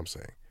 That's what I'm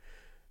saying.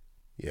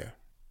 Yeah.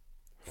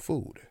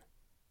 Food.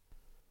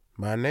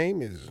 My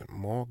name is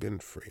Morgan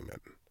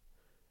Freeman,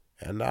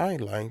 and I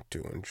like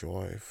to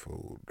enjoy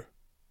food.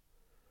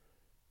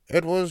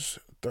 It was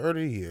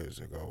 30 years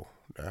ago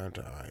that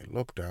I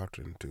looked out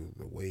into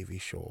the wavy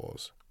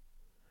shores,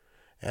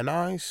 and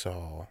I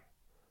saw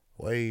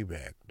way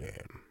back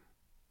then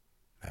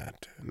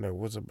that there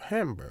was a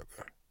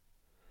hamburger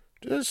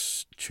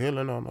just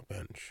chilling on a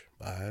bench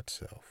by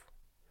itself.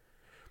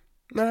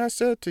 And I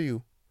said to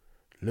you,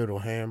 little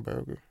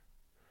hamburger,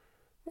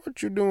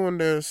 what you doing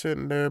there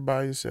sitting there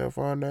by yourself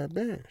on that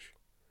bench?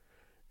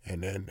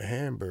 And then the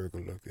hamburger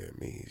looked at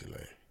me. He's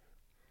like,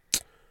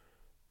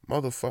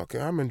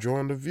 motherfucker, I'm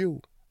enjoying the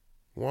view.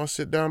 Want to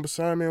sit down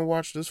beside me and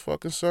watch this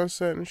fucking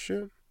sunset and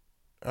shit?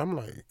 I'm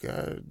like,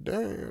 God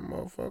damn,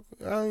 motherfucker.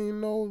 I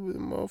ain't know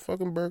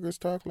motherfucking burgers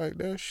talk like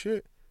that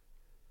shit.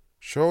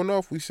 Sure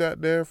enough, we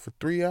sat there for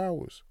 3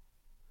 hours.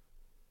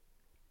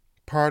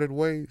 Parted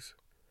ways.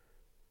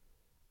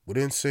 We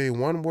didn't say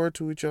one word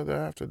to each other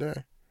after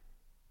that.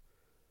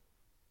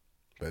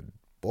 But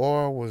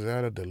boy, was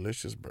that a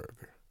delicious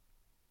burger.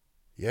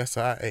 Yes,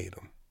 I ate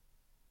them.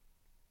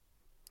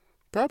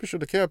 Probably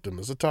should have kept them.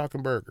 It's a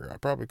talking burger. I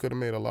probably could have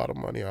made a lot of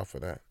money off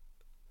of that.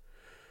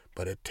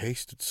 But it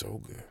tasted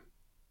so good.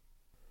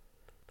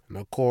 And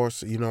of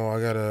course, you know, I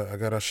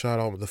gotta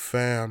shout out the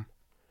fam.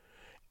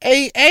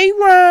 Hey,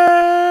 Ron.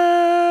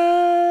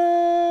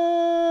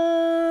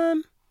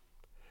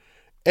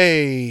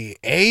 Hey,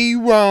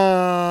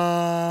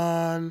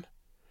 Ron.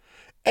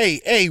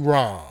 Hey,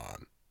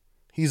 Ron.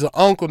 He's an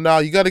uncle now.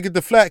 You gotta get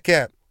the flat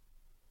cap.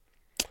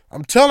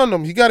 I'm telling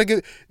him, you gotta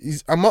get.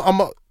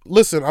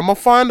 Listen, I'm gonna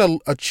find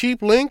a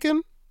cheap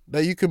Lincoln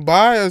that you can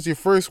buy as your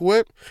first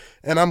whip,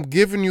 and I'm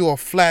giving you a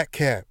flat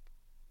cap.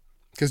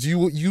 Cause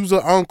you's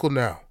an uncle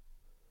now.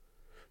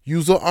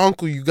 You's an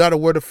uncle, you gotta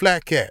wear the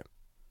flat cap.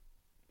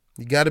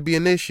 You gotta be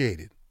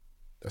initiated.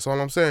 That's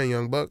all I'm saying,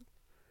 young buck.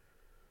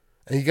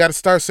 And you gotta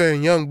start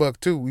saying young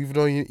buck too, even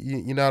though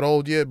you're not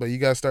old yet, but you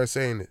gotta start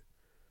saying it.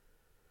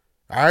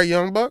 All right,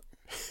 young buck?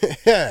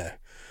 Yeah,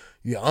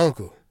 your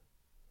uncle.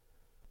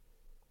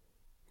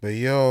 But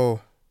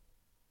yo,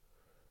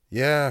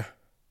 yeah,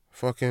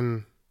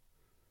 fucking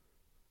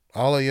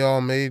all of y'all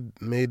made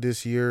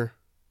this year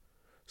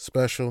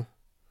special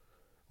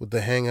with the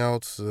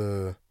hangouts,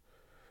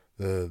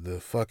 the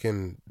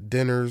fucking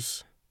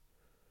dinners,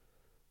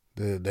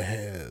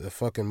 the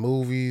fucking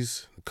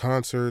movies, the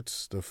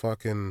concerts, the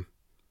fucking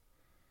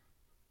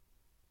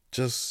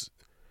just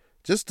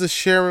the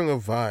sharing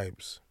of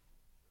vibes.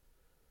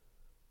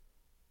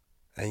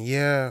 And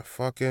yeah,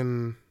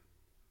 fucking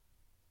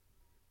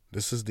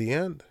this is the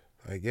end,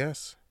 I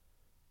guess.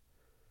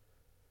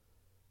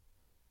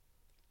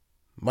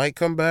 Might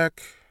come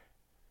back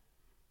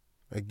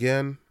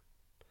again.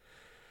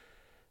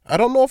 I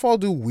don't know if I'll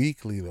do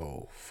weekly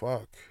though.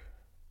 Fuck.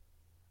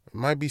 It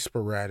might be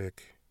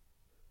sporadic.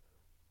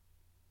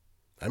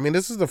 I mean,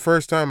 this is the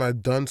first time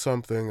I've done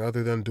something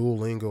other than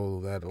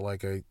Duolingo that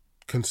like I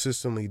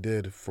consistently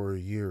did for a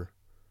year.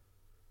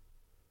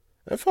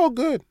 It felt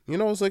good. You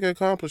know, it's like an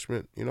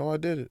accomplishment. You know, I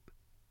did it.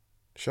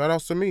 Shout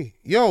outs to me.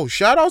 Yo,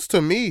 shout outs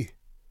to me.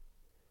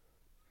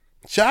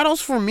 Shout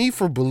outs for me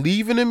for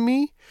believing in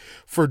me,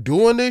 for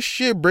doing this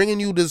shit,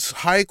 bringing you this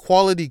high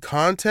quality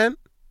content.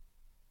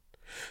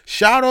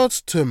 Shout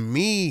outs to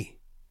me,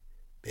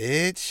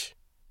 bitch.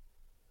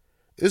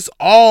 It's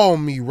all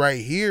me right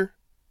here.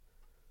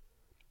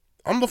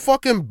 I'm the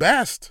fucking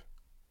best.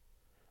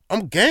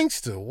 I'm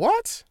gangster.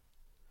 What?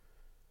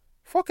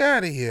 Fuck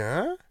out of here,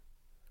 huh?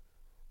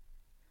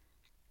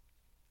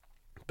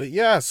 But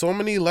yeah, so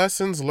many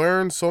lessons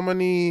learned, so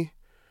many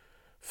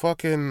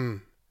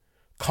fucking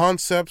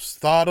concepts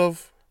thought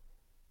of.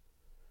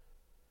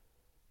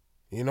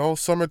 You know,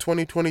 summer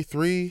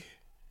 2023,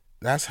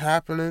 that's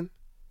happening.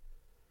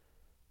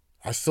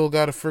 I still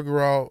gotta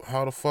figure out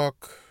how the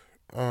fuck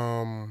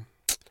I'm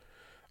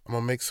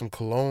gonna make some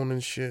cologne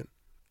and shit.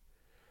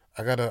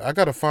 I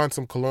gotta find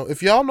some cologne.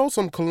 If y'all know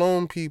some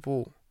cologne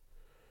people,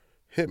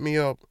 hit me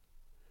up.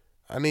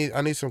 I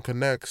need some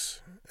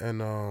connects.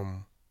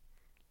 And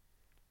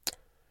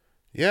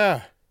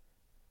yeah.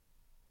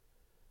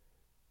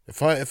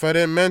 If I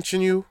didn't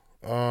mention you,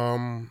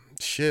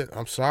 shit,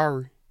 I'm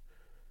sorry.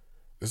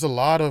 There's a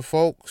lot of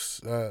folks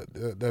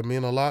that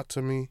mean a lot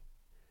to me.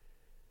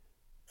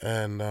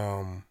 And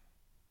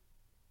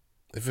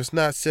if it's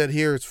not said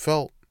here, it's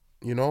felt,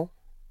 you know?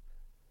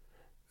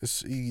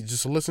 You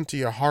just listen to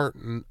your heart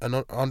and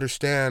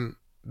understand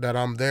that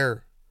I'm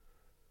there.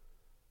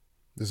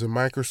 There's a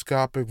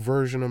microscopic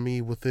version of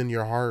me within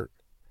your heart.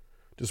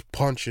 just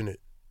punching it,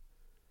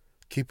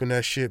 keeping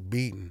that shit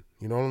beating.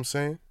 You know what I'm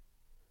saying?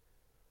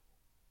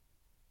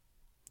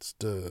 It's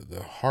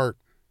the heart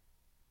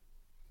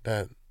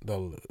that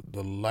the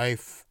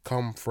life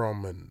come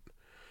from. And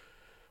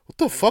what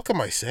the fuck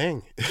am I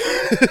saying?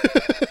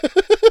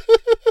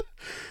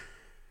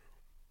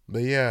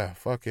 But yeah,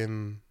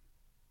 fucking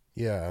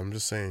yeah, I'm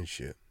just saying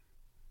shit.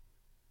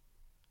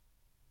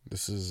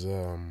 This is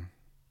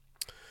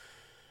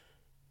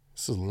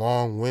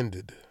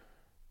long-winded.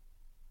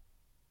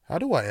 How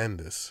do I end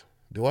this?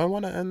 Do I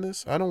want to end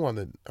this? I don't want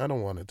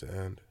it to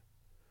end.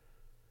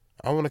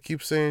 I want to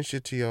keep saying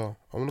shit to y'all.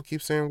 I want to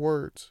keep saying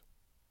words.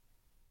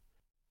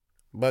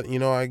 But,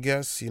 I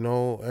guess,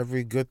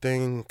 every good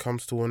thing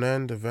comes to an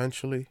end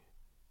eventually.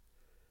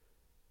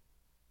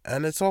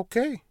 And it's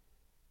okay.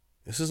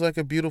 This is like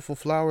a beautiful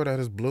flower that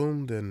has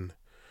bloomed and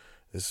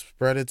has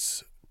spread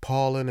its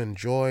pollen and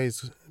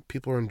joys.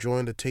 People are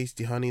enjoying the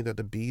tasty honey that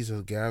the bees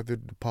have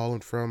gathered the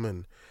pollen from.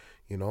 And,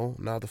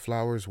 now the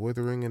flower is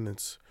withering and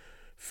it's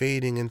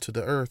fading into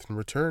the earth and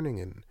returning.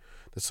 And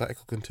the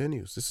cycle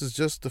continues. This is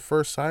just the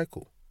first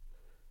cycle.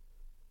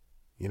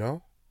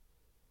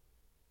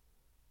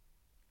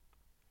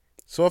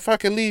 So if I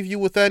can leave you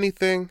with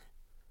anything,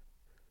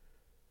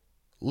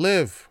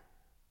 live.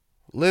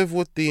 Live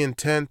with the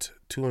intent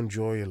to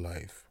enjoy your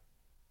life.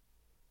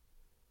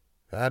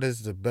 That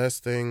is the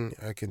best thing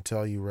I can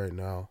tell you right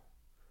now.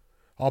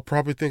 I'll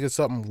probably think of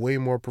something way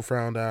more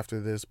profound after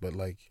this, but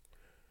I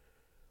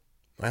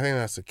think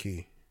that's the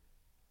key.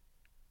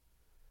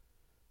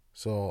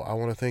 So I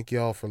want to thank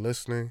y'all for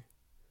listening.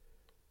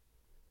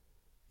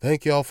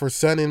 Thank y'all for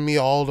sending me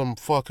all them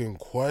fucking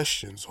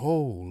questions.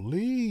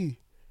 Holy.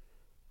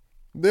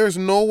 There's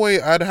no way.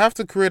 I'd have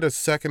to create a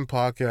second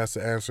podcast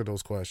to answer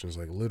those questions.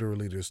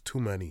 Literally, there's too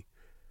many.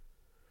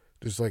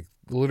 There's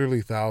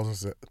literally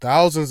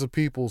thousands of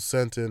people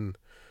sent in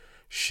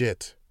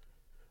shit.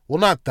 Well,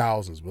 not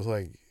thousands, but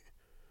like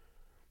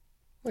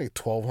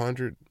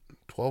 1,200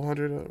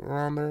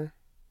 around there.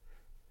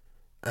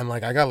 And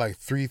I got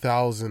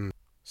 3,000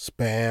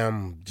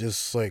 spam,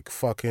 just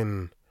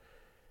fucking,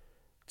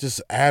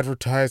 just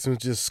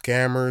advertisements, just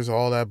scammers,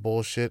 all that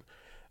bullshit.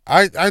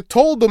 I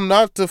told them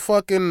not to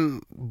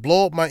fucking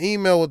blow up my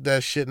email with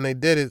that shit, and they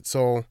did it.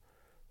 So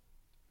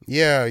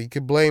yeah, you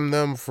could blame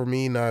them for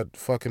me not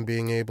fucking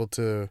being able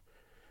to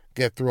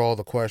get through all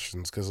the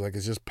questions, because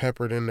it's just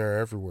peppered in there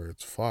everywhere.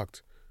 It's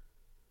fucked.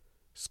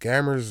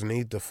 Scammers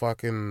need to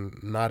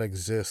fucking not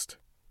exist.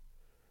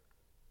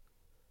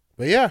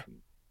 But yeah,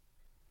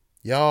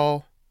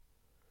 y'all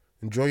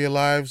enjoy your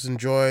lives.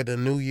 Enjoy the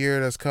new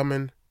year that's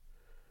coming.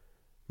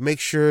 Make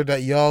sure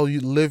that you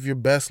live your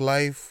best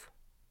life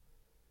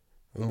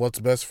and what's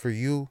best for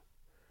you.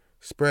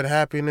 Spread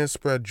happiness,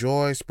 spread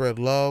joy, spread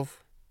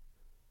love.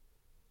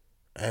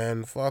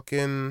 And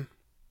fucking,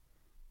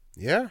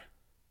 yeah.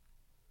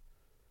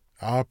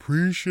 I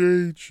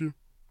appreciate you.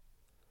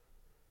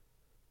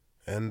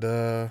 And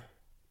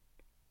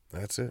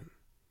that's it.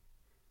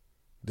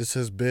 This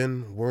has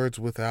been Words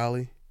with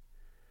Ali.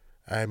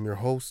 I am your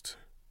host,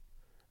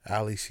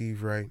 Ali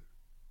Seavright.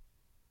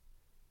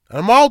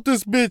 I'm out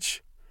this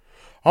bitch.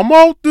 I'm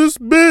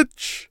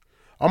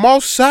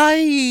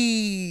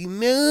outside.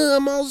 No,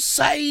 I'm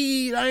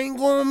outside. I ain't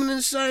going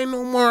inside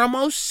no more. I'm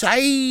outside.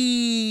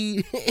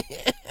 You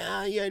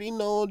already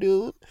know,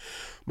 dude.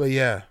 But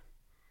yeah,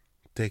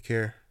 take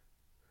care.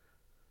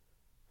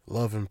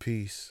 Love and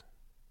peace.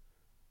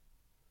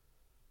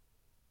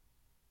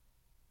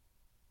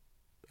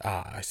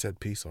 I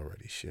said peace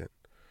already. Shit.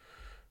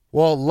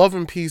 Well, love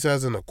and peace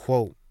as in a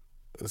quote.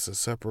 It's a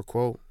separate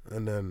quote.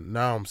 And then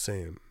now I'm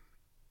saying,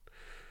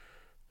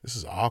 this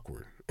is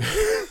awkward.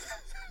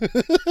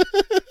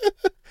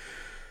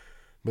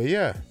 But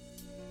yeah.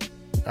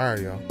 All right,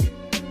 y'all.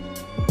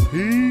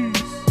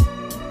 Peace.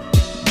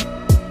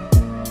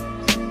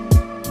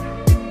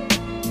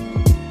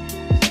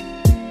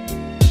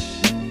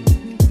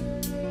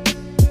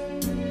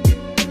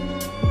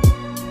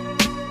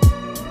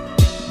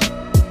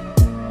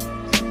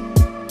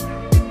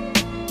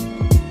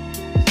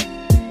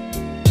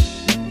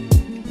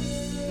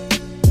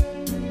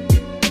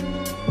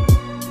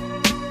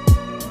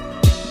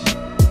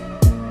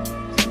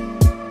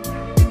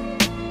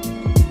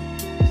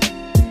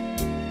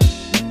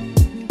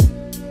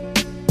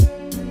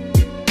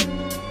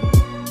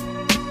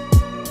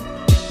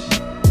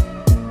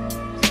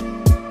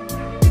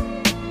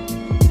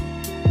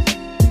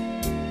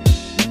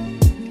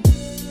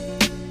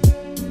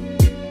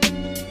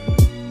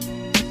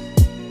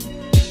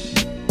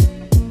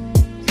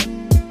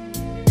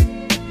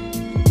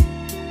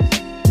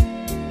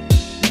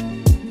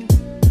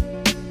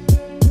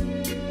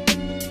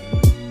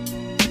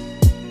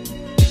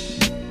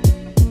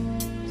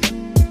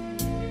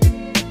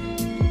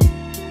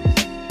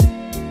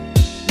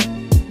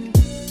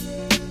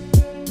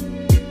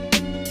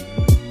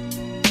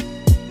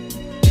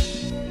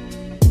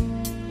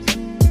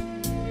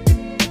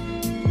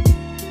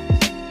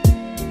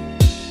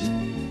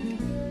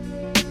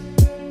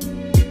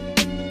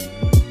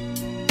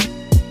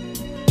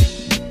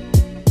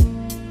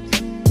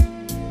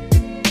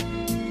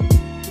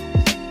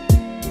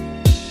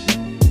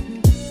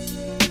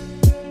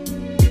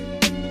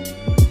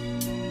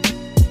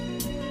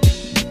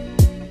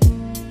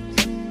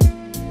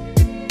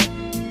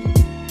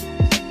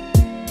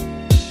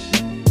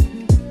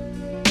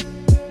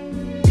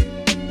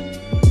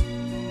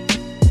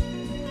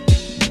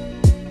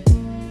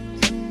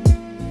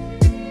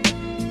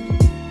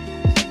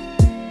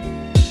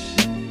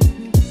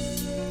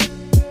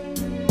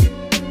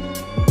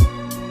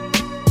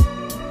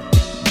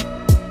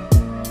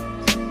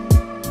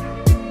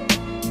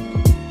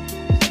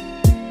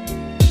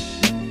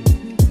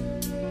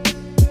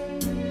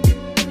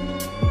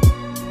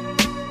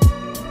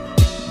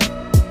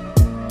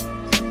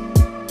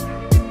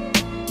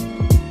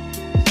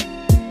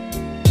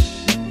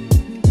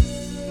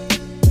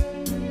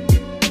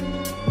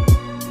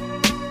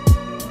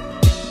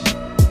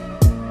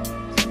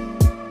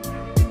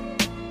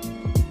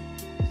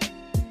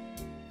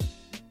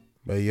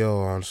 Hey,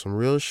 yo, on some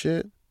real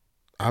shit,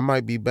 I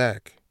might be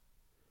back.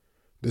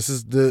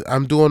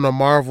 I'm doing a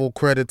Marvel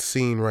credit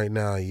scene right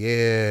now.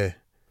 Yeah.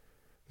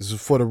 This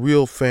is for the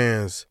real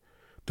fans.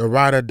 The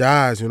ride or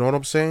dies, you know what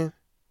I'm saying?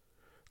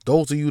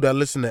 Those of you that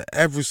listen to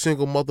every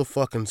single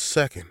motherfucking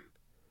second.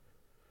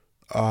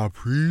 I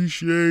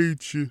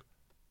appreciate you.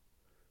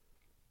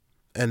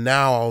 And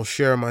now I'll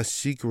share my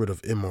secret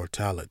of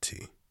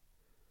immortality.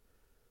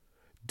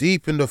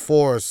 Deep in the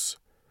forests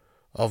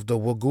of the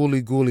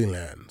Waguli Guli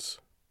lands,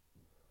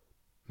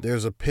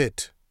 there's a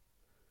pit.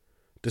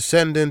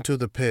 Descend into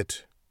the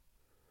pit,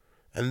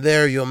 and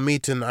there you'll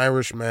meet an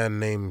Irishman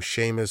named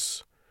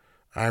Seamus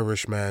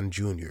Irishman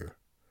Jr.,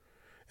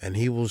 and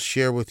he will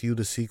share with you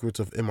the secrets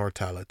of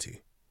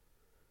immortality.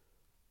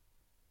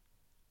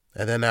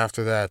 And then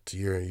after that,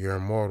 you're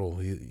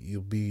immortal.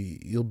 You'll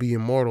be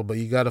immortal, but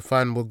you gotta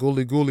find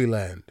Waguli Guli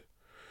land.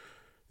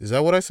 Is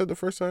that what I said the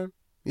first time?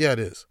 Yeah, it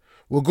is.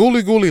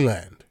 Waguli Guli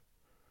land.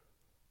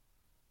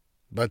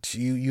 But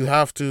you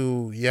have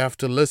to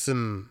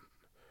listen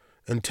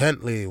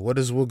intently. What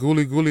does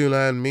Waguli Guli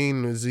land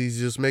mean? Is he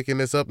just making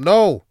this up?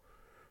 No,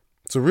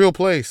 it's a real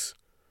place.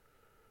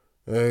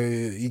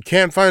 You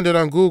can't find it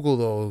on Google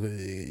though,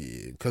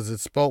 because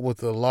it's spelled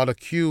with a lot of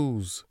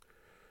Q's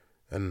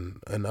and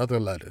other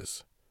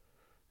letters.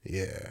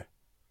 Yeah,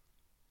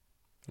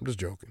 I'm just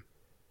joking.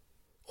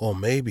 Or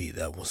maybe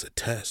that was a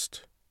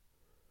test.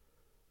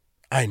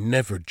 I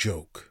never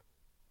joke,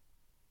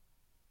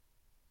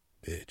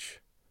 bitch.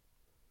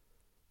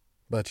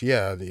 But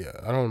yeah,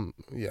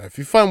 if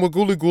you find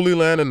Waguli Guli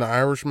land and the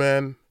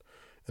Irishman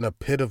in a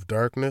pit of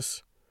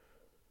darkness,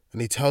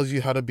 and he tells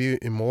you how to be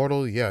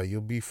immortal, yeah, you'll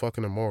be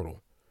fucking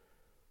immortal.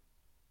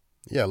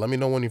 Yeah, let me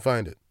know when you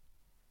find it.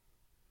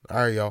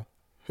 Alright, y'all.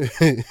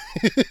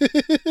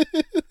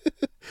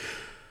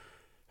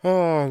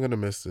 Oh, I'm gonna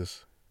miss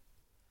this.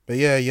 But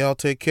yeah, y'all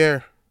take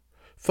care.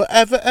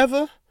 Forever,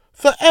 ever?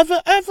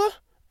 Forever, ever?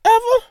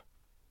 Ever?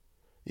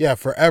 Yeah,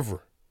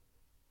 forever.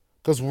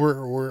 Cause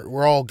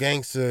we're all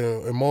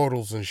gangster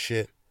immortals and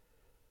shit.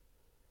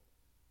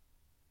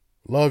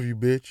 Love you,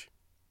 bitch.